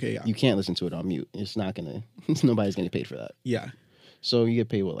 Okay, yeah. You can't listen to it on mute. It's not gonna nobody's gonna get paid for that. Yeah. So you get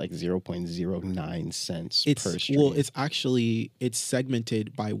paid like 0.09 cents per stream. Well, it's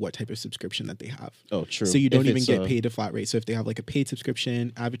segmented by what type of subscription that they have. Oh, true. So you don't even get paid a flat rate. So if they have like a paid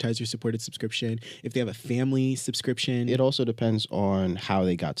subscription, advertiser supported subscription, if they have a family subscription. It also depends on how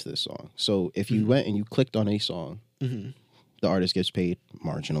they got to this song. So if you went and you clicked on a song, the artist gets paid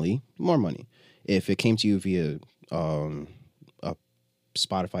marginally more money. If it came to you via a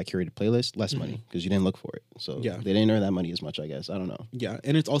Spotify curated playlist, less money because you didn't look for it. So they didn't earn that money as much, I guess. I don't know. Yeah,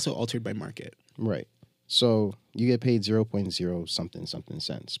 and it's also altered by market. Right. So you get paid 0.0 something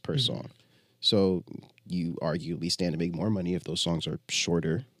cents per song. So you arguably stand to make more money if those songs are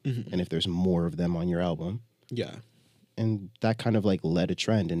shorter and if there's more of them on your album. Yeah. And that kind of like led a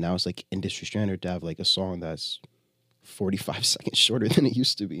trend, and now it's like industry standard to have like a song that's 45 seconds shorter than it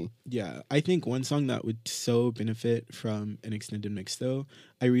used to be. Yeah, I think one song that would so benefit from an extended mix, though,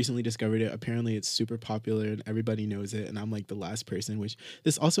 I recently discovered it. Apparently, it's super popular and everybody knows it, and I'm like the last person, which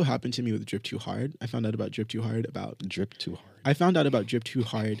this also happened to me with Drip Too Hard. I found out about Drip Too Hard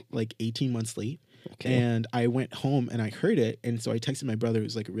like 18 months late. Okay. And I went home and I heard it, and so I texted my brother,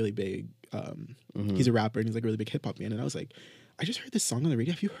 who's like a really big, he's a rapper and he's like a really big hip hop fan, and I was like, I just heard this song on the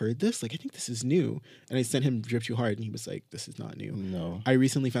radio. Have you heard this? Like, I think this is new. And I sent him Drip Too Hard, and he was like, this is not new. No. I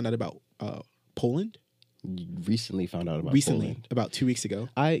recently found out about Poland. Recently found out about Poland. About 2 weeks ago.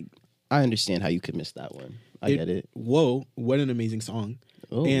 I understand how you could miss that one. I get it. Whoa, what an amazing song.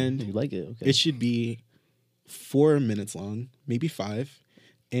 Oh, and you like it? Okay. It should be 4 minutes long, maybe 5.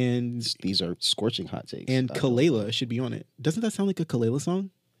 And these are scorching hot takes. And Kalela should be on it. Doesn't that sound like a Kalela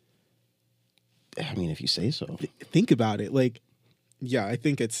song? I mean, if you say so. Think about it. Like, yeah, I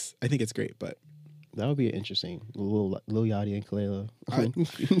think it's great, but that would be an interesting Lil Yachty and Kalela.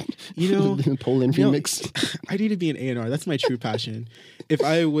 Poland remix. I need to be an A&R. That's my true passion. If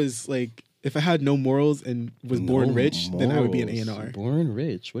I had no morals and was born rich, then I would be an A&R. Born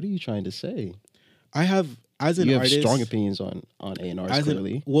rich? What are you trying to say? I have, as an artist, you have strong opinions on A&Rs,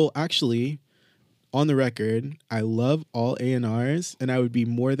 clearly. Well, actually, on the record, I love all A&Rs, and I would be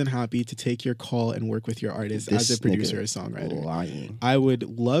more than happy to take your call and work with your artist as a producer or songwriter. Lying. I would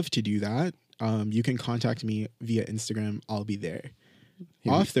love to do that. You can contact me via Instagram. I'll be there.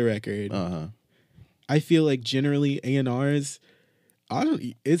 Off the record, I feel like generally A&Rs,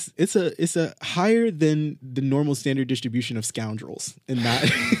 it's a higher than the normal standard distribution of scoundrels in that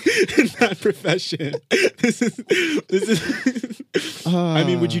in that profession. This is I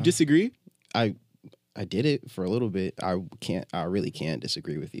mean, would you disagree? I did it for a little bit. I really can't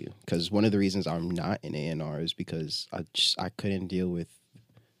disagree with you, because one of the reasons I'm not in A&R is because I couldn't deal with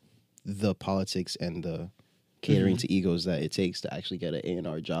the politics and the catering to egos that it takes to actually get an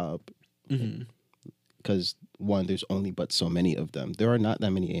A&R job. Because one, there's only but so many of them. There are not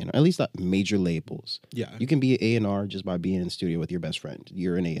that many A&R, at least not major labels. Yeah, you can be an A&R just by being in the studio with your best friend.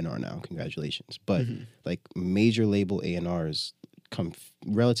 You're an A&R now. Congratulations. But like major label A&Rs come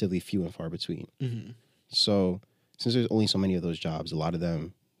relatively few and far between. So since there's only so many of those jobs, a lot of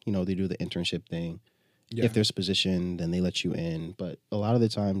them, they do the internship thing. Yeah. If there's a position, then they let you in. But a lot of the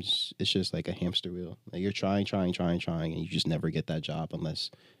times, it's just like a hamster wheel. Like you're trying, and you just never get that job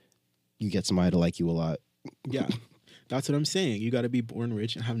unless you get somebody to like you a lot. Yeah, that's what I'm saying. You got to be born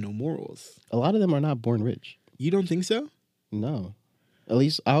rich and have no morals. A lot of them are not born rich. You don't think so? No. At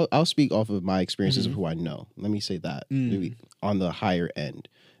least I'll speak off of my experiences of who I know. Let me say that. Maybe on the higher end.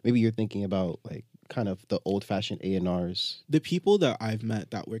 Maybe you're thinking about like kind of the old-fashioned A&Rs? The people that I've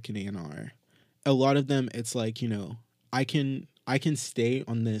met that work in A&R, a lot of them, it's like, I can stay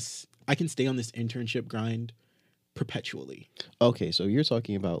on this internship grind perpetually. Okay, so you're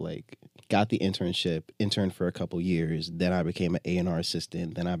talking about like got the internship, interned for a couple years, then I became an A&R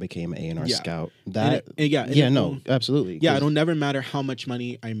assistant, then I became an A&R scout. That absolutely. Yeah, it'll never matter how much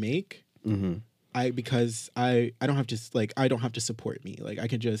money I make. Mm-hmm. Because I don't have to I don't have to support me. Like I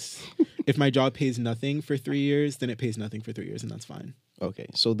could just if my job pays nothing for 3 years, then it pays nothing for 3 years, and that's fine. Okay,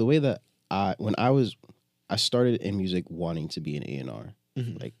 so the way that I started in music wanting to be an A&R,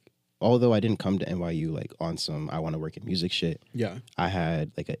 like. Although I didn't come to NYU like on some I want to work in music shit. Yeah. I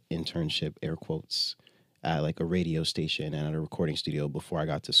had like an internship, air quotes, at like a radio station and at a recording studio before I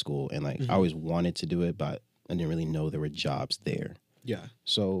got to school. And like I always wanted to do it, but I didn't really know there were jobs there. Yeah.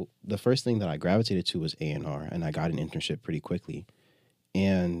 So the first thing that I gravitated to was A&R, and I got an internship pretty quickly.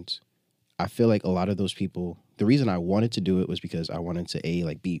 And I feel like a lot of those people, the reason I wanted to do it was because I wanted to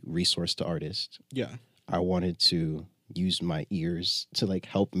like be resource to artists. Yeah. I wanted to use my ears to like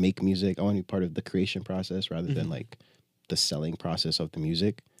help make music. I want to be part of the creation process rather than like the selling process of the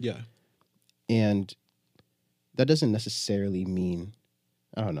music. Yeah. And that doesn't necessarily mean,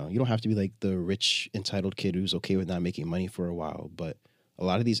 I don't know, you don't have to be like the rich entitled kid who's okay with not making money for a while, but a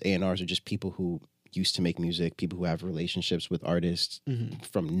lot of these A&Rs are just people who used to make music, people who have relationships with artists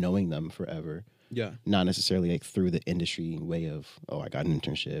from knowing them forever. Yeah. Not necessarily like through the industry way of, I got an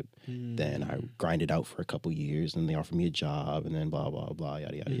internship, then I grinded out for a couple years, and they offered me a job, and then blah, blah, blah,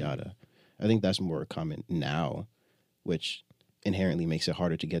 yada, yada, yada. I think that's more common now, which inherently makes it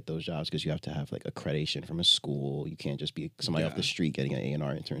harder to get those jobs because you have to have like accreditation from a school. You can't just be somebody off the street getting an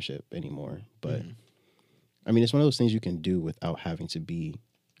A&R internship anymore. But I mean, it's one of those things you can do without having to be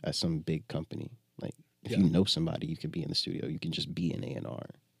at some big company. Like if you know somebody, you can be in the studio. You can just be an A&R.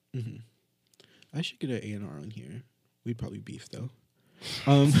 I should get an A&R on here. We'd probably beef though.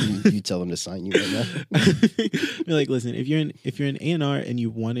 You tell them to sign you right now. You're like, listen, if you're an A&R and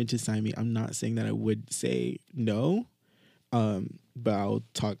you wanted to sign me, I'm not saying that I would say no, but I'll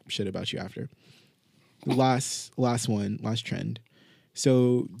talk shit about you after. Last trend.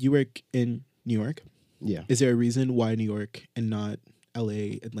 So you work in New York. Yeah. Is there a reason why New York and not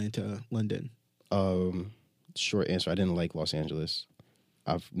LA, Atlanta, London? Short answer, I didn't like Los Angeles.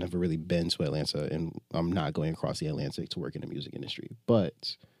 I've never really been to Atlanta, and I'm not going across the Atlantic to work in the music industry.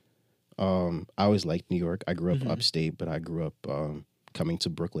 But I always liked New York. I grew up upstate, but I grew up coming to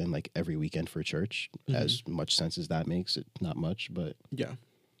Brooklyn like every weekend for church. As much sense as that makes, it not much, but yeah.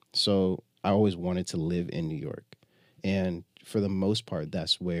 So I always wanted to live in New York, and for the most part,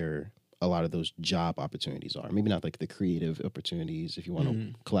 that's where a lot of those job opportunities are. Maybe not like the creative opportunities if you want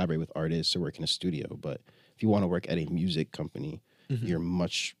to collaborate with artists or work in a studio, but if you want to work at a music company, you're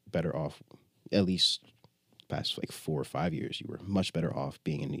much better off, at least past like 4 or 5 years, you were much better off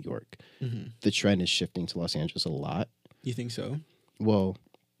being in New York. The trend is shifting to Los Angeles a lot. You think so? Well,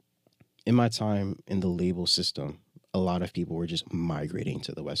 in my time in the label system, a lot of people were just migrating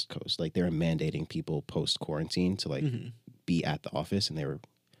to the West Coast. Like they were mandating people post-quarantine to like be at the office, and they were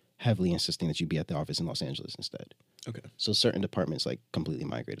heavily insisting that you be at the office in Los Angeles instead. Okay. So certain departments like completely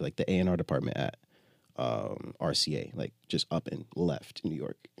migrated. Like the A&R department at RCA, like just up and left New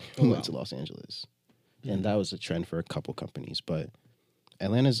York, went to Los Angeles. And that was a trend for a couple companies. But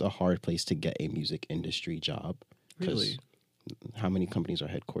Atlanta's a hard place to get a music industry job. Really? How many companies are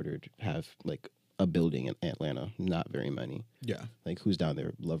headquartered, have like a building in Atlanta? Not very many. Yeah. Like who's down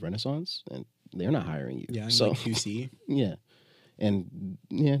there? Love Renaissance? And they're not hiring you. Yeah, so like QC. Yeah. And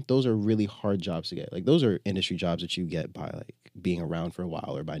yeah, those are really hard jobs to get. Like those are industry jobs that you get by like being around for a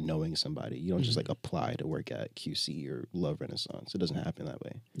while or by knowing somebody. You don't just like apply to work at QC or Love Renaissance. It doesn't happen that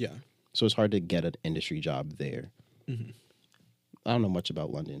way. Yeah. So it's hard to get an industry job there. I don't know much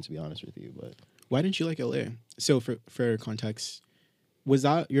about London, to be honest with you, but why didn't you like LA? So for context, was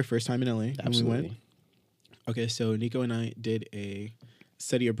that your first time in LA? Absolutely. When we went? Okay, so Niko and I did a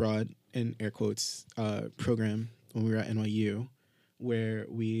study abroad in air quotes program when we were at NYU, where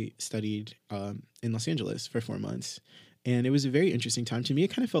we studied in Los Angeles for 4 months. And it was a very interesting time. To me, it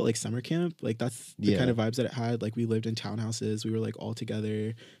kind of felt like summer camp. Like that's the kind of vibes that it had. Like we lived in townhouses. We were like all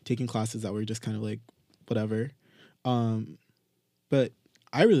together taking classes that were just kind of like whatever. But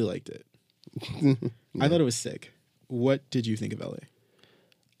I really liked it. I thought it was sick. What did you think of LA?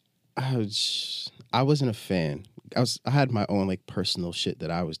 I wasn't a fan. I had my own like personal shit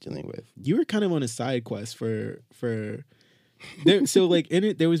that I was dealing with. You were kind of on a side quest for there, so like in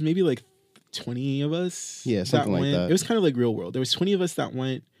it there was maybe like 20 of us. Yeah, something like that. It was kind of like Real World. There was 20 of us that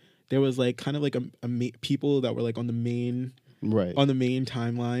went. There was like kind of like people that were like on the main right on the main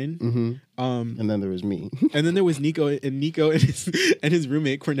timeline. mm-hmm. Um, And then there was me. and then there was Niko and his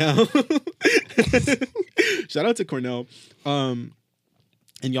roommate Cornell. Shout out to Cornell.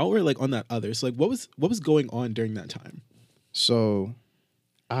 And y'all were like on that other. So like, what was going on during that time? So,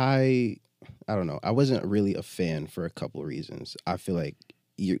 I don't know. I wasn't really a fan for a couple of reasons. I feel like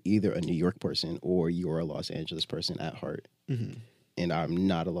you're either a New York person or you're a Los Angeles person at heart. Mm-hmm. And I'm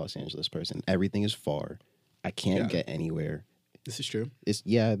not a Los Angeles person. Everything is far. I can't get anywhere. This is true.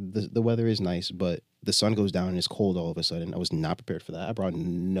 The weather is nice, but the sun goes down and it's cold all of a sudden. I was not prepared for that. I brought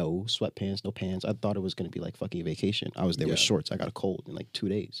no sweatpants, no pants. I thought it was going to be like fucking vacation. I was there with shorts. I got a cold in like 2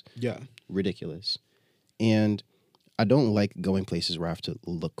 days. Yeah. Ridiculous. And I don't like going places where I have to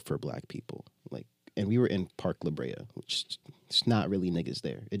look for black people. Like, and we were in Park La Brea, which it's not really niggas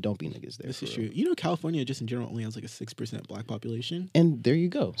there. It don't be niggas there. This is true. You know, California just in general only has like a 6% black population. And there you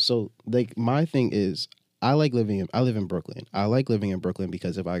go. So like my thing is, I live in Brooklyn. I like living in Brooklyn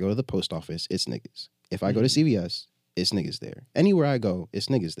because if I go to the post office, it's niggas. If I go to CVS, it's niggas there. Anywhere I go, it's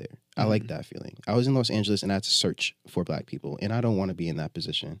niggas there. I like that feeling. I was in Los Angeles and I had to search for black people, and I don't want to be in that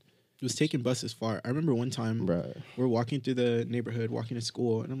position. It was taking buses far. I remember one time we're walking through the neighborhood, walking to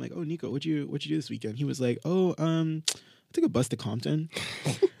school, and I'm like, "Oh, Niko, what'd you do this weekend?" He was like, "Oh, I took a bus to Compton."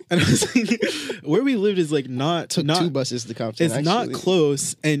 And I was like, where we lived is like not 2 buses to Compton. It's not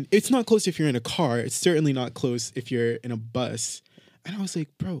close, and it's not close if you're in a car. It's certainly not close if you're in a bus. And I was like,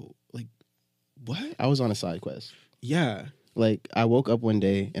 bro, like, what? I was on a side quest. Yeah. Like, I woke up one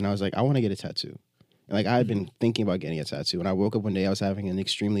day and I was like, I want to get a tattoo. And like, I had been thinking about getting a tattoo. And I woke up one day, I was having an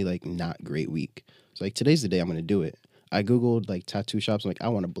extremely like not great week. So like, today's the day I'm going to do it. I Googled like tattoo shops. I'm like, I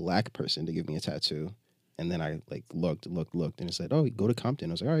want a black person to give me a tattoo. And then I like looked, and it said, "Oh, go to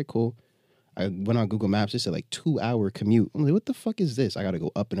Compton." I was like, "All right, cool." I went on Google Maps. It said like 2-hour commute. I'm like, "What the fuck is this? I got to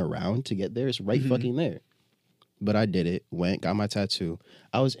go up and around to get there. It's right fucking there." But I did it. Went, got my tattoo.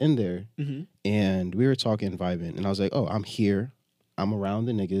 I was in there, and we were talking, vibing, and I was like, "Oh, I'm here. I'm around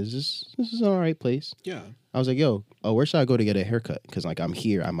the niggas. This is an all right place." Yeah. I was like, "Yo, where should I go to get a haircut? Because like I'm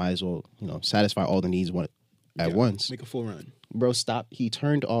here. I might as well, satisfy all the needs at once." Make a full run. Bro, stop. He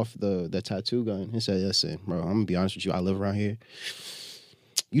turned off the tattoo gun. He said, "Listen, bro, I'm going to be honest with you. I live around here.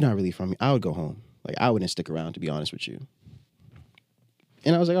 You're not really from me. I would go home. Like, I wouldn't stick around, to be honest with you."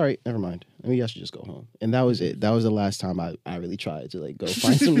 And I was like, all right, never mind. Maybe I should just go home. And that was it. That was the last time I really tried to, like, go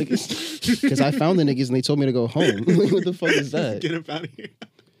find some niggas. Because I found the niggas and they told me to go home. Like, what the fuck is that? Get up out of here.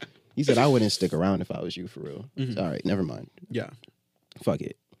 He said, I wouldn't stick around if I was you, for real. Said, all right, never mind. Yeah. Fuck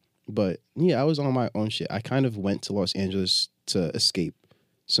it. But, yeah, I was on my own shit. I kind of went to Los Angeles to escape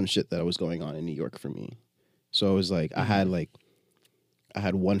some shit that was going on in New York for me. So it was like, I had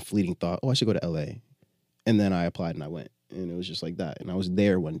one fleeting thought, I should go to LA. And then I applied and I went. And it was just like that. And I was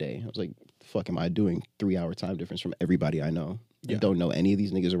there one day. I was like, the fuck am I doing? 3-hour time difference from everybody I know. Yeah. I don't know any of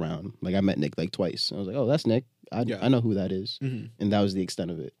these niggas around. Like, I met Nick like twice. And I was like, oh, that's Nick. I know who that is. And that was the extent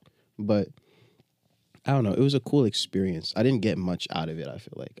of it. But I don't know. It was a cool experience. I didn't get much out of it, I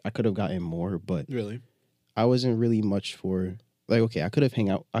feel like. I could have gotten more, but really, I wasn't really much for, like, okay, I could have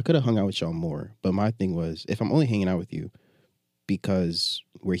hung out with y'all more. But my thing was, if I'm only hanging out with you because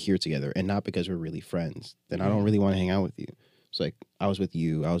we're here together and not because we're really friends, then I don't really want to hang out with you. It's like, I was with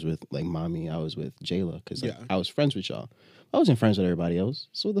you, I was with like Mommy, I was with Jayla, because like, I was friends with y'all. I wasn't friends with everybody else.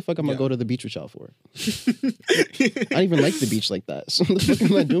 So what the fuck am I go to the beach with y'all for? I don't even like the beach like that. So what the fuck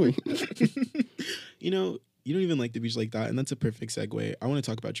am I doing? You don't even like the beach like that, and that's a perfect segue. I want to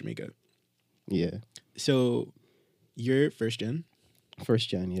talk about Jamaica. Yeah. So you're first gen? First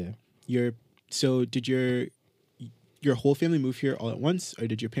gen, yeah. So did your whole family move here all at once, or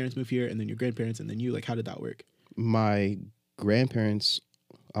did your parents move here and then your grandparents and then you? Like, how did that work? My grandparents,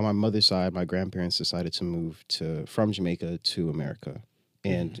 on my mother's side, my grandparents decided to move from Jamaica to America.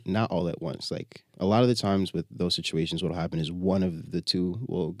 And not all at once. Like, a lot of the times with those situations, what will happen is one of the two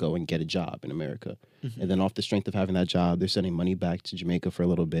will go and get a job in America. And then off the strength of having that job, they're sending money back to Jamaica for a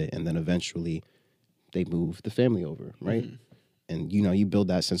little bit. And then eventually they move the family over, right? And, you build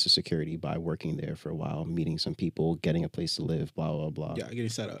that sense of security by working there for a while, meeting some people, getting a place to live, blah, blah, blah. Yeah, getting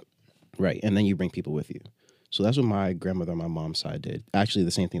set up. Right. And then you bring people with you. So that's what my grandmother on my mom's side did. Actually,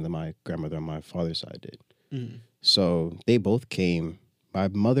 the same thing that my grandmother on my father's side did. So they both came. My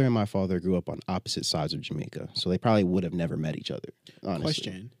mother and my father grew up on opposite sides of Jamaica. So they probably would have never met each other, honestly.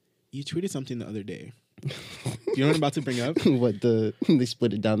 Question. You tweeted something the other day. You know what I'm about to bring up? They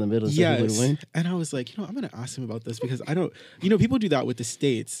split it down the middle. So yes. And I was like, I'm going to ask him about this because I don't, people do that with the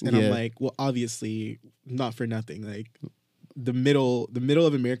States. And I'm like, well, obviously not for nothing. Like, the middle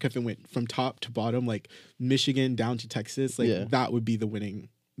of America, if it went from top to bottom, like Michigan down to Texas, like that would be the winning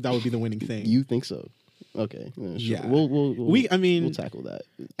thing. You think so? Okay. Sure. Yeah. We'll I mean, we'll tackle that.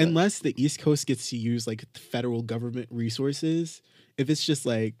 unless the East Coast gets to use like federal government resources, if it's just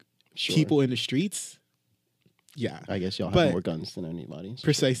like Sure. people in the streets, yeah. I guess y'all But- have more guns than anybody. so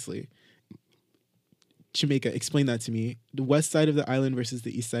Precisely. Jamaica, explain that to me. The west side of the island versus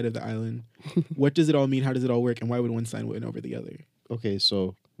the east side of the island. What does it all mean? How does it all work? And why would one side win over the other? sure. Okay,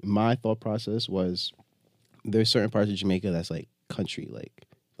 so my thought process was there's certain parts of Jamaica that's like country,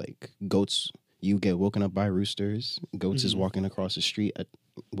 like goats. You get woken up by roosters. Goats is Mhm. walking across the street at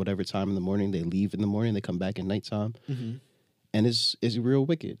whatever time in the morning. They leave in the morning. They come back at nighttime, Mm-hmm. and it's real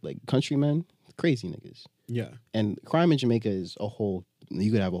wicked. Like countrymen, crazy niggas. Yeah, And crime in Jamaica is a whole.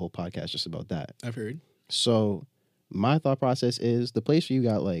 You could have a whole podcast just about that. I've heard. So my thought process is the place where you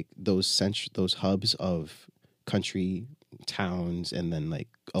got like those hubs of country towns and then like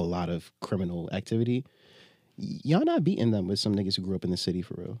a lot of criminal activity. Y'all not beating them with some niggas who grew up in the city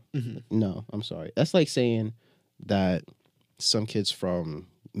for real. Mm-hmm. No, I'm sorry. That's like saying that some kids from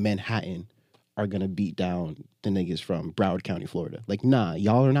Manhattan are gonna beat down the niggas from Broward County, Florida. Like, nah,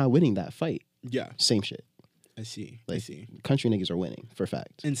 y'all are not winning that fight. Yeah, Same shit. I see. I Like- see. Country niggas are winning for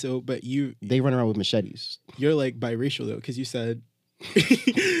fact. And so, but They run around with machetes. you're like biracial though, because you said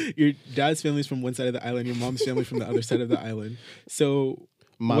your dad's family's from one side of the island, your mom's family from the other side of the island. So,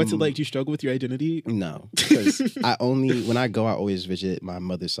 what's it like? Do you struggle with your identity? No, because when I go, I always visit my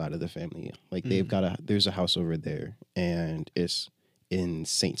mother's side of the family. Like they've got there's a house over there, and it's in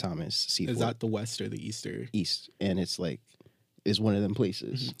St. Thomas, Seaford, Is that the west or the easter? East, and it's one of them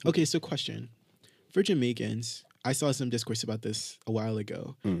places. Okay, so question for Jamaicans. I saw some discourse about this a while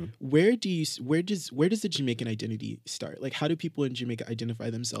ago. Mhm. Where does the Jamaican identity start? Like, how do people in Jamaica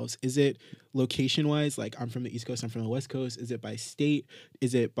identify themselves? Is it location wise? Like, I'm from the East Coast, I'm from the West Coast. Is it by state?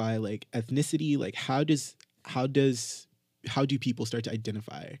 Is it by like ethnicity? Like, how do people start to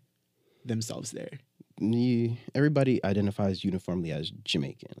identify themselves there? Everybody identifies uniformly as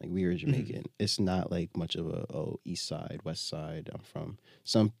Jamaican. Like we are Jamaican. It's not like much of a East Side, West Side. I'm from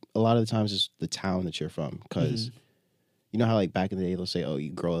a lot of the times it's the town that you're from because you know how like back in the day they'll say, oh, you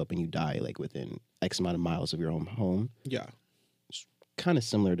grow up and you die like within X amount of miles of your own home. Yeah. Kind of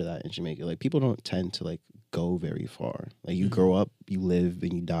similar to that in Jamaica. Like people don't tend to like go very far. Like you grow up, you live,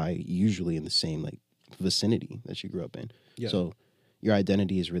 and you die usually in the same like vicinity that you grew up in. Yeah. So your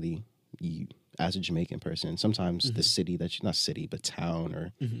identity is really you as a Jamaican person. Sometimes the city not city, but town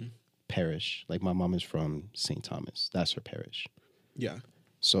or parish. Like my mom is from St. Thomas. That's her parish. Yeah.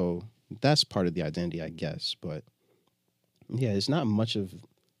 So that's part of the identity, I guess. But yeah, it's not much of.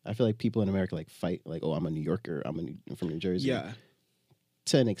 I feel like people in America like fight like, oh, I'm a New Yorker. I'm from New Jersey. Yeah.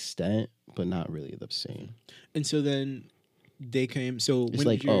 To an extent, but not really the same. And so then they came. So It's when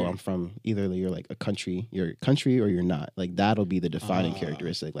like, did your- oh, I'm from either you're like you're country or you're not. Like that'll be the defining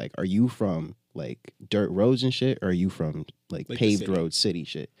characteristic. Like, are you from like dirt roads and shit, or are you from like the paved city. road city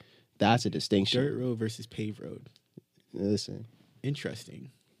shit? That's a distinction. dirt road versus paved road. Listen,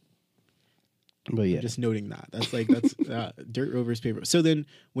 Interesting. but yeah, Just noting that. That's dirt road versus paved road. So then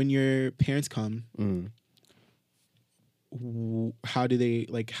when your parents come, how do they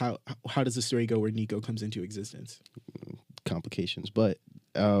like how does the story go where Niko comes into existence? complications. But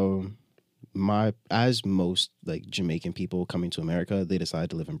as most like Jamaican people coming to America, they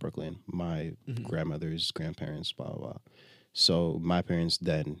decided to live in Brooklyn. My grandmother's grandparents, blah blah blah. So my parents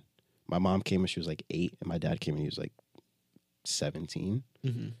then, my mom came when she was like 8, and my dad came when he was like 17.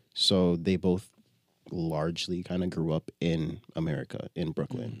 So they both largely kind of grew up in America, in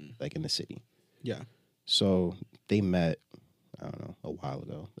Brooklyn, like in the city. Yeah. So they met, I don't know, a while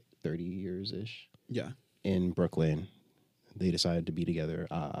ago, like 30 years ish, Yeah. in Brooklyn. They decided to be together,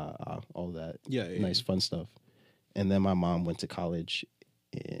 all that Yeah. nice fun stuff. And then my mom went to college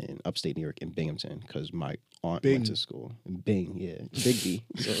in upstate New York in Binghamton because my aunt Bing. went to school in Bing, yeah, Big B.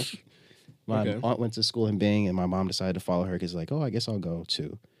 So my Okay. aunt went to school in Bing, and my mom decided to follow her because like, oh, I guess I'll go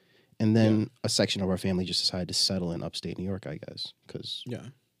too. And then a section of our family just decided to settle in upstate New York, I guess, because Yeah.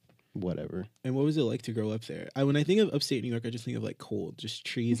 whatever. And what was it like to grow up there? When I think of upstate New York, I just think of like cold, just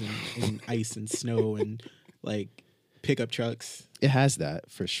trees and ice and snow and like pickup trucks. It has that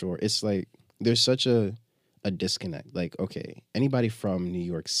for sure. It's like there's such a disconnect. Like, okay, anybody from New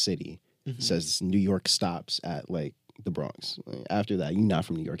York City says New York stops at like the Bronx. Like, after that, you're not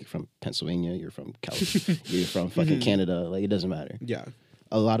from New York. You're from Pennsylvania. You're from California. You're from fucking Canada. Like, it doesn't matter. Yeah.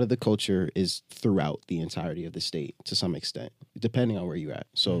 A lot of the culture is throughout the entirety of the state to some extent, depending on where you're at.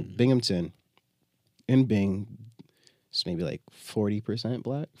 So Binghamton, in Bing, it's maybe like 40%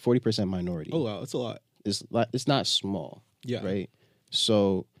 black, 40% minority. Oh wow, that's a lot. It's not small. Yeah. Right.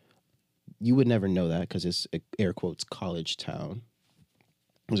 So you would never know that because it's a, air quotes college town.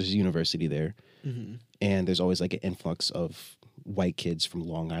 There's a university there, Mm-hmm. and there's always like an influx of white kids from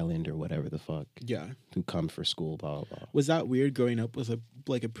Long Island or whatever the fuck Yeah. who come for school. Blah blah blah. Was that weird growing up with a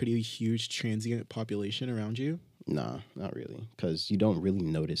pretty huge transient population around you? Nah, not really, because you don't really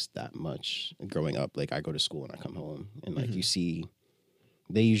notice that much growing up. Like, I go to school and I come home, and like you see,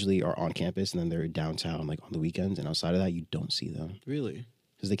 they usually are on campus and then they're downtown like on the weekends, and outside of that, you don't see them Really?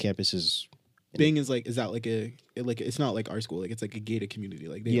 because the campus is. Bing is that like it's not like our school, like it's like a gated community,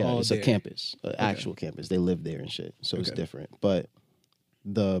 like they all It's there. a campus, actual campus. They live there and shit, so it's different. But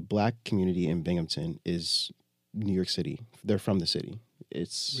the black community in Binghamton is New York City. They're from the city.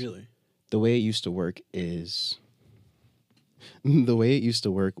 It's Really the way it used to work is. The way it used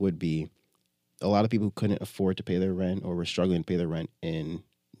to work would be a lot of people who couldn't afford to pay their rent or were struggling to pay their rent in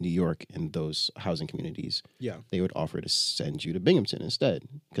New York in those housing communities. Yeah. They would offer to send you to Binghamton instead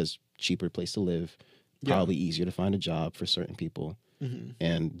because cheaper place to live, probably easier to find a job for certain people. Mm-hmm.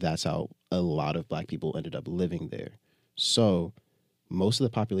 And that's how a lot of black people ended up living there. So most of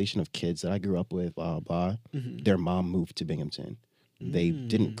the population of kids that I grew up with, their mom moved to Binghamton. They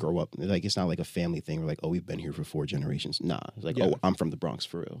didn't grow up, like, it's not like a family thing where like, oh, we've been here for 4 generations. Nah, it's like, oh, I'm from the Bronx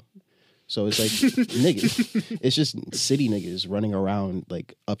for real. So it's like niggas. It's just city niggas running around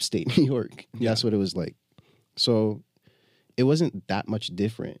like upstate New York. That's what it was like. So it wasn't that much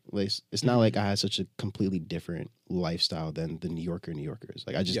different. Like, it's not like I had such a completely different lifestyle than the New Yorkers.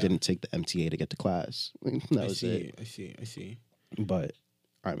 Like, I just didn't take the MTA to get to class. That was it. I see. But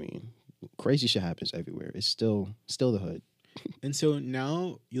I mean, crazy shit happens everywhere. It's still the hood. And so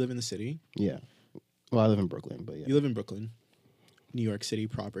now you live in the city. Yeah. Well, I live in Brooklyn, but yeah. You live in Brooklyn, New York City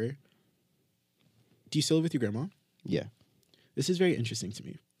proper. Do you still live with your grandma? Yeah. This is very interesting to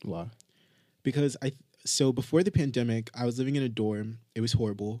me. Why? Because so before the pandemic, I was living in a dorm. It was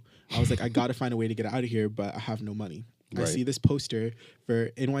horrible. I was like, I got to find a way to get out of here, but I have no money. Right. I see this poster for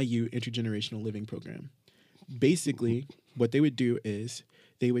NYU Intergenerational Living Program. Basically, what they would do is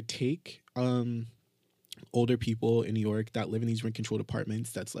they would take older people in New York that live in these rent-controlled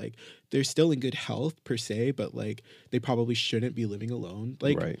apartments that's like, they're still in good health per se, but like they probably shouldn't be living alone.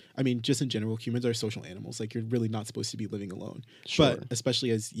 Like, I mean, just in general, humans are social animals. Like, you're really not supposed to be living alone, but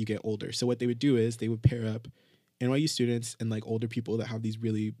especially as you get older. So what they would do is they would pair up NYU students and like older people that have these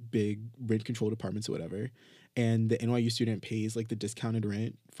really big rent-controlled apartments or whatever. And the NYU student pays like the discounted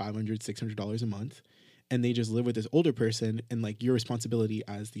rent, $500, $600 a month. And they just live with this older person. And like your responsibility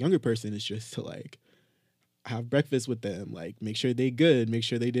as the younger person is just to like have breakfast with them, like make sure they good, make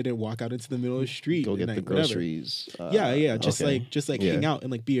sure they didn't walk out into the middle of the street, go get the groceries. Just hang out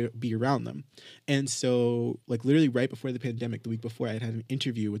and like be around them. And so like literally right before the pandemic, the week before, I had an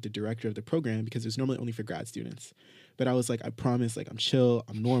interview with the director of the program because it's normally only for grad students. But I was like, I promise, like I'm chill,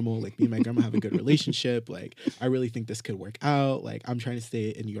 I'm normal, like me and my grandma have a good relationship, like I really think this could work out, like I'm trying to stay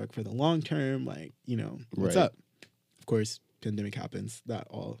in New York for the long term, like, you know, what's up? Of course, pandemic happens, that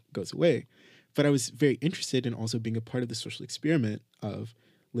all goes away. But I was very interested in also being a part of the social experiment of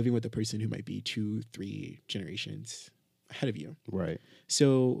living with a person who might be 2-3 generations ahead of you. Right.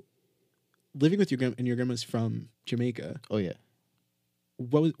 So living with your grandma, and your grandma's from Jamaica. Oh, yeah.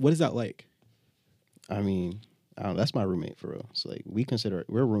 What is that like? I mean, that's my roommate for real. So like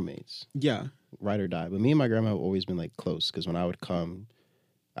we're roommates. Yeah. Ride or die. But me and my grandma have always been like close because when I would come,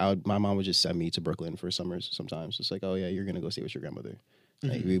 my mom would just send me to Brooklyn for summers sometimes. It's like, oh yeah, you're going to go stay with your grandmother.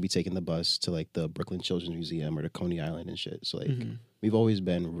 Like, we'd be taking the bus to like the Brooklyn Children's Museum or to Coney Island and shit. So like we've always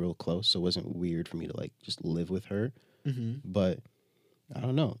been real close. So it wasn't weird for me to like just live with her. But I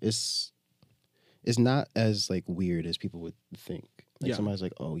don't know. It's not as like weird as people would think. Like somebody's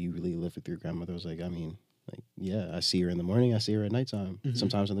like, oh, you really live with your grandmother? I was like, I mean, like, yeah, I see her in the morning. I see her at nighttime.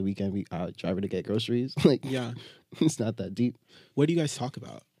 Sometimes on the weekend, I drive her to get groceries. Like, it's not that deep. What do you guys talk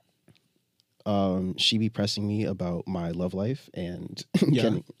about? She be pressing me about my love life and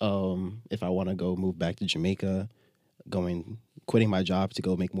if I want to go move back to Jamaica, quitting my job to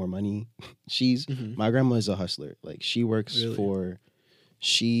go make more money. My grandma is a hustler. Like she works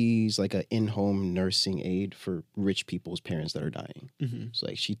she's like an in-home nursing aide for rich people's parents that are dying. So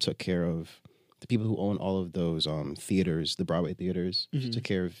like she took care of the people who own all of those theaters, the Broadway theaters. She took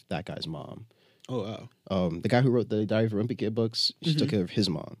care of that guy's mom. Oh, wow. The guy who wrote the Diary of a Wimpy Kid books, she took care of his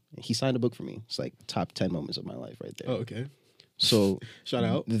mom. He signed a book for me. It's like top 10 moments of my life right there. Oh, okay. So shout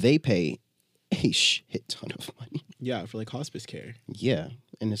out. They pay a shit ton of money. Yeah, for like hospice care. Yeah.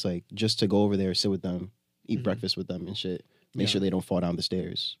 And it's like just to go over there, sit with them, eat breakfast with them and shit. Make sure they don't fall down the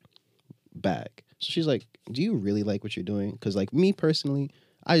stairs. Bag. So she's like, do you really like what you're doing? Because like me personally,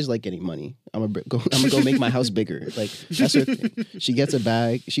 I just like getting money. I'm gonna go make my house bigger. Like that's her thing. She gets a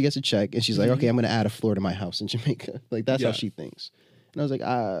bag, she gets a check, and she's like, okay, I'm gonna add a floor to my house in Jamaica. Like that's how she thinks. And I was like,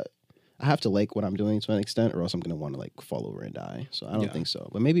 I have to like what I'm doing to an extent, or else I'm gonna want to like fall over and die. So I don't think so.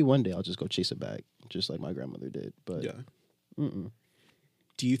 But maybe one day I'll just go chase it back, just like my grandmother did. But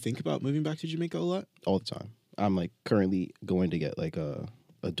Do you think about moving back to Jamaica a lot? all the time. I'm like currently going to get like a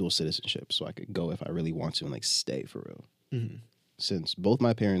dual citizenship, so I could go if I really want to and like stay for real. Mm-hmm. Since both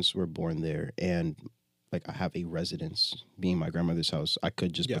my parents were born there, and like I have a residence being my grandmother's house, I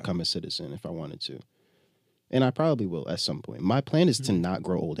could just become a citizen if I wanted to. And I probably will at some point. My plan is to not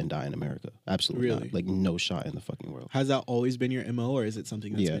grow old and die in America. Absolutely not. Like, no shot in the fucking world. Has that always been your MO, or is it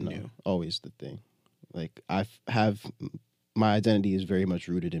something that's been new? Always the thing. Like, my identity is very much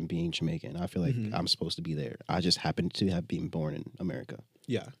rooted in being Jamaican. I feel like I'm supposed to be there. I just happen to have been born in America.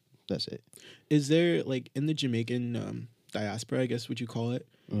 Yeah. That's it. Is there, like, in the Jamaican diaspora, I guess, would you call it,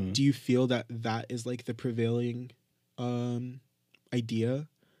 do you feel that that is, like, the prevailing idea?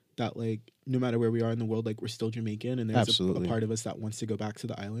 That, like, no matter where we are in the world, like, we're still Jamaican, and there's a part of us that wants to go back to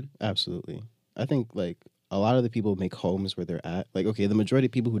the island? Absolutely. I think, like, a lot of the people make homes where they're at. Like, okay, the majority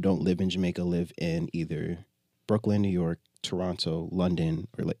of people who don't live in Jamaica live in either Brooklyn, New York, Toronto, London,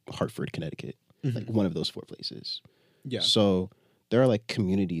 or, like, Hartford, Connecticut. Like, one of those 4 places. Yeah. So there are, like,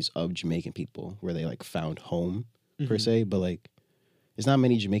 communities of Jamaican people where they, like, found home, per se, but, like, there's not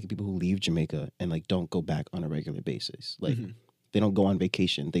many Jamaican people who leave Jamaica and, like, don't go back on a regular basis. Like, they don't go on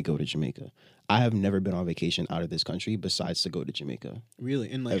vacation. They go to Jamaica. I have never been on vacation out of this country besides to go to Jamaica. Really?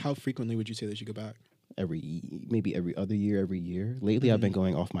 And like, how frequently would you say that you go back? Maybe every other year, every year. Lately, I've been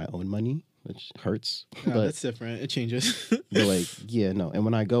going off my own money, which hurts. Yeah, but that's different. It changes. But like, yeah, no. And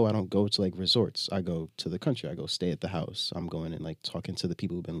when I go, I don't go to like resorts. I go to the country. I go stay at the house. I'm going and like talking to the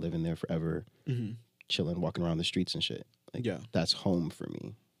people who've been living there forever, chilling, walking around the streets and shit. Like, that's home for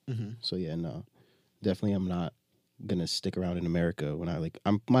me. So yeah, no, definitely, I'm not gonna stick around in America when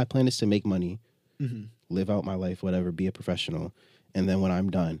my plan is to make money, live out my life, whatever, be a professional, and then when I'm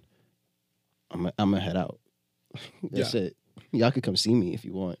done, I'm gonna head out. That's it. Y'all could come see me if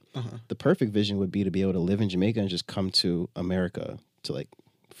you want. The perfect vision would be to be able to live in Jamaica and just come to America to like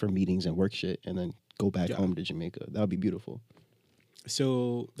for meetings and work shit, and then go back home to Jamaica. That would be beautiful.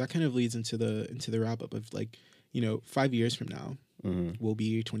 So that kind of leads into the wrap up of like, 5 years from now, we'll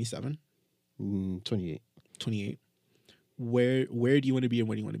be 27, 28. 28. Where do you want to be and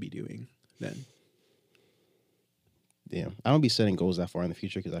what do you want to be doing then? Damn. I don't be setting goals that far in the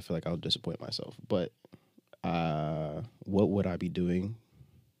future because I feel like I'll disappoint myself. But what would I be doing?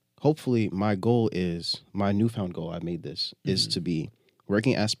 Hopefully my newfound goal, I made this, is to be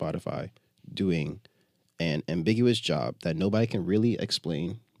working at Spotify, doing an ambiguous job that nobody can really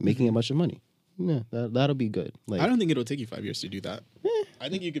explain, making a bunch of money. Yeah, that'll be good. Like, I don't think it'll take you 5 years to do that. I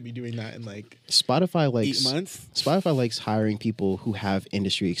think you could be doing that in like Spotify likes 8 months. Spotify likes hiring people who have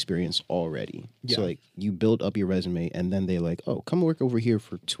industry experience already. Yeah. So like you build up your resume and then they like, oh, come work over here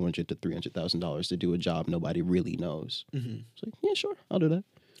for $200,000 to $300,000 to do a job nobody really knows. It's like, yeah, sure, I'll do that.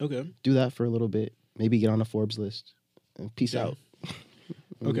 Okay, do that for a little bit. Maybe get on a Forbes list. And peace out.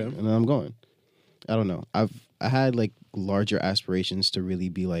 Okay, and then I'm going. I don't know. I had like larger aspirations to really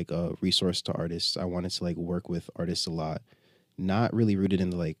be like a resource to artists. I wanted to like work with artists a lot. Not really rooted in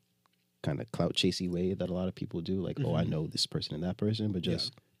the like kind of clout chasey way that a lot of people do. Like, oh, I know this person and that person, but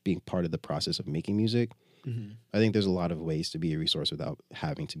just being part of the process of making music. I think there's a lot of ways to be a resource without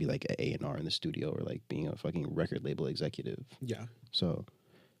having to be like an A&R in the studio or like being a fucking record label executive. Yeah. So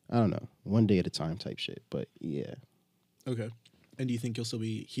I don't know. One day at a time type shit. But yeah. Okay. And do you think you'll still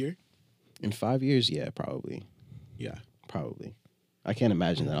be here? In 5 years, yeah, probably. Yeah. Probably. I can't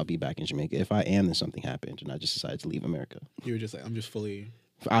imagine that I'll be back in Jamaica. If I am, then something happened and I just decided to leave America. You were just like, I'm just fully...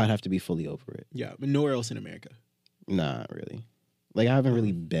 I'd have to be fully over it. Yeah, but nowhere else in America. Nah, really. Like, I haven't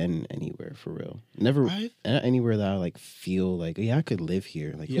really been anywhere, for real. Never anywhere that I, like, feel like, yeah, I could live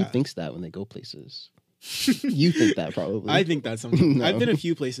here. Like, who thinks that when they go places? You think that, probably. I think that's something. No. I've been a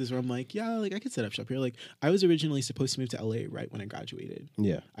few places where I'm like, yeah, like, I could set up shop here. Like, I was originally supposed to move to LA right when I graduated.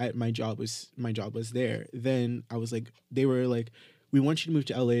 Yeah. My job was there. Then I was like, they were like, we want you to move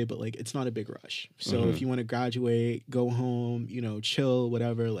to LA, but like, it's not a big rush. So if you want to graduate, go home, chill,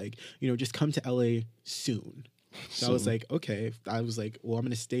 whatever, like, just come to LA soon. So I was like, okay. I was like, well, I'm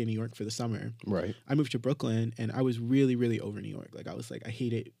going to stay in New York for the summer. Right. I moved to Brooklyn and I was really, really over New York. Like, I was like, I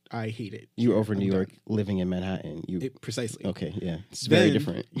hate it. You over New York, living in Manhattan. Precisely. Okay, yeah. It's very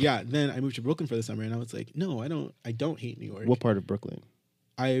different. Yeah. Then I moved to Brooklyn for the summer and I was like, no, I don't hate New York. What part of Brooklyn?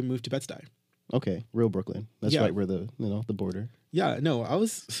 I moved to Bed-Stuy. Okay, real Brooklyn. That's right where the border. Yeah, no, I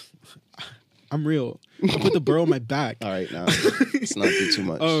was... I'm real. I put the burrow on my back. All right, now let's not do too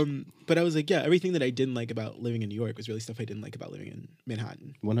much. But I was like, yeah, everything that I didn't like about living in New York was really stuff I didn't like about living in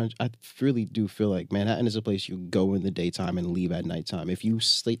Manhattan. 100. I really do feel like Manhattan is a place you go in the daytime and leave at nighttime. If you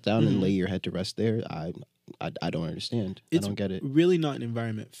sleep down and lay your head to rest there, I don't understand. I don't get it. Really not an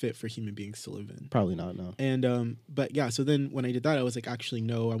environment fit for human beings to live in. Probably not, no. And but yeah, so then when I did that, I was like, actually,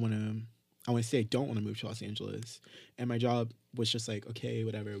 no, I want to say I don't want to move to Los Angeles. And my job was just like, okay,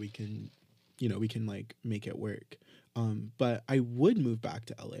 whatever, we can like make it work. But I would move back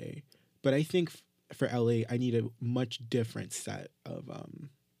to LA. But I think for LA, I need a much different set of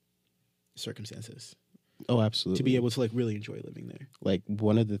circumstances. Oh, absolutely. To be able to like really enjoy living there. Like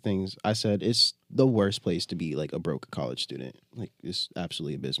one of the things I said, it's the worst place to be like a broke college student. Like it's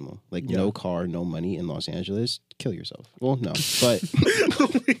absolutely abysmal. Like no car, no money in Los Angeles. Kill yourself. Well, no, but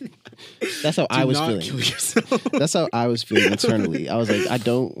that's how I was feeling. Kill yourself. That's how I was feeling internally. I was like, I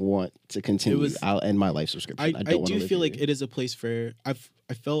don't want to continue. I'll end my life subscription. I do feel like it is a place for I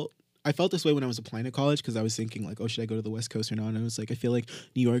felt this way when I was applying to college because I was thinking like, oh, should I go to the West Coast or not? And I was like, I feel like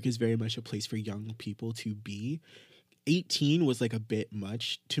New York is very much a place for young people to be. 18 was like a bit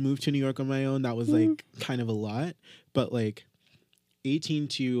much to move to New York on my own. That was like kind of a lot. But like 18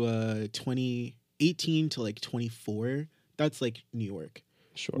 to 24, that's like New York.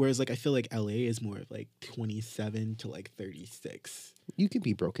 Sure. Whereas like I feel like LA is more of like 27 to like 36. You could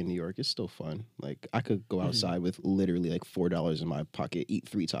be broke in New York. It's still fun. Like I could go outside with literally like $4 in my pocket, eat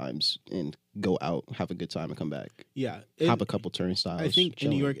 3 times, and go out, have a good time, and come back. Yeah, hop a couple turnstiles. I think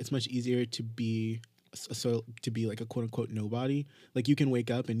chilling. in New York, it's much easier to be like a quote unquote nobody. Like you can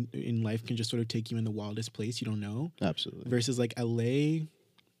wake up and in life can just sort of take you in the wildest place you don't know. Absolutely. Versus like LA,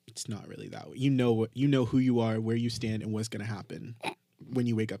 it's not really that way. You know who you are, where you stand, and what's gonna happen when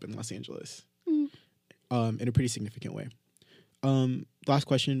you wake up in Los Angeles. In a pretty significant way. Last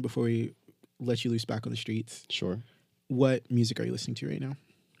question before we let you loose back on the streets. Sure. What music are you listening to right now?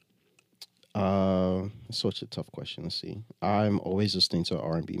 Such a tough question. Let's see. I'm always listening to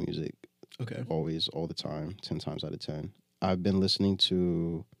R&B music. Okay. Always, all the time, 10 times out of 10. I've been listening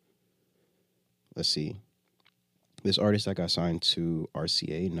to, let's see, this artist that got signed to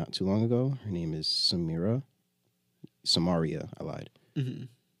RCA not too long ago. Her name is Samaria, I lied. Mm-hmm.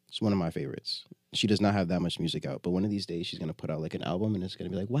 It's one of my favorites. She does not have that much music out, but one of these days she's going to put out like an album and it's going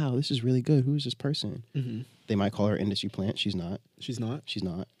to be like, wow, this is really good. Who is this person? Mm-hmm. They might call her industry plant. She's not. She's not? She's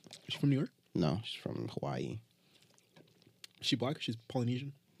not. She's from New York? No, she's from Hawaii. Is she black? She's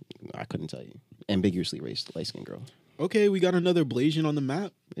Polynesian? I couldn't tell you. Ambiguously raced, light-skinned girl. Okay, we got another Blasian on the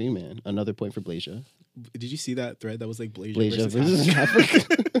map. Hey, man. Another point for Blasia. Did you see that thread that was like Blasia versus Africa?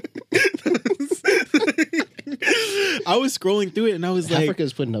 I was scrolling through it and I was like,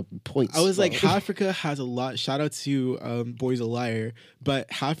 Africa's putting up points. I was like, Africa has a lot. Shout out to Boys a Liar, but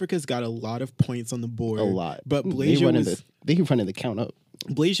Africa's got a lot of points on the board. A lot. But Blasia they keep running the count up.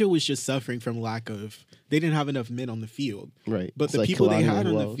 Blasia was just suffering from lack of. They didn't have enough men on the field. Right. But the people they had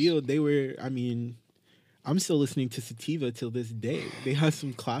on the field, they were. I mean, I'm still listening to Sativa till this day. They have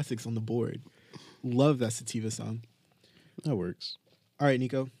some classics on the board. Love that Sativa song. That works. All right,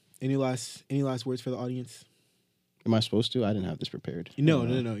 Niko. Any last words for the audience? Am I supposed to? I didn't have this prepared. No.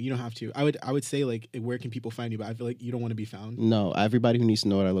 You don't have to. I would say like, where can people find you? But I feel like you don't want to be found. No, everybody who needs to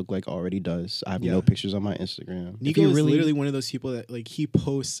know what I look like already does. I have no pictures on my Instagram. Niko is literally one of those people that like he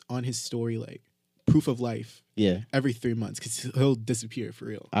posts on his story like proof of life. Yeah. Every 3 months because he'll disappear for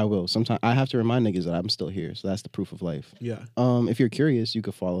real. I will. Sometimes I have to remind niggas that I'm still here. So that's the proof of life. Yeah. If you're curious, you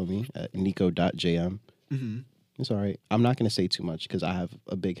could follow me at niko.jm. Mm-hmm. It's all right. I'm not going to say too much because I have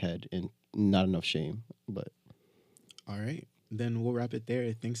a big head and not enough shame. But all right. Then we'll wrap it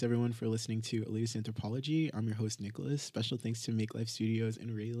there. Thanks, everyone, for listening to Elitist Anthropology. I'm your host, Nicholas. Special thanks to Make Life Studios and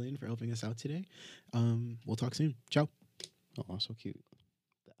Raylan for helping us out today. We'll talk soon. Ciao. Oh, so cute.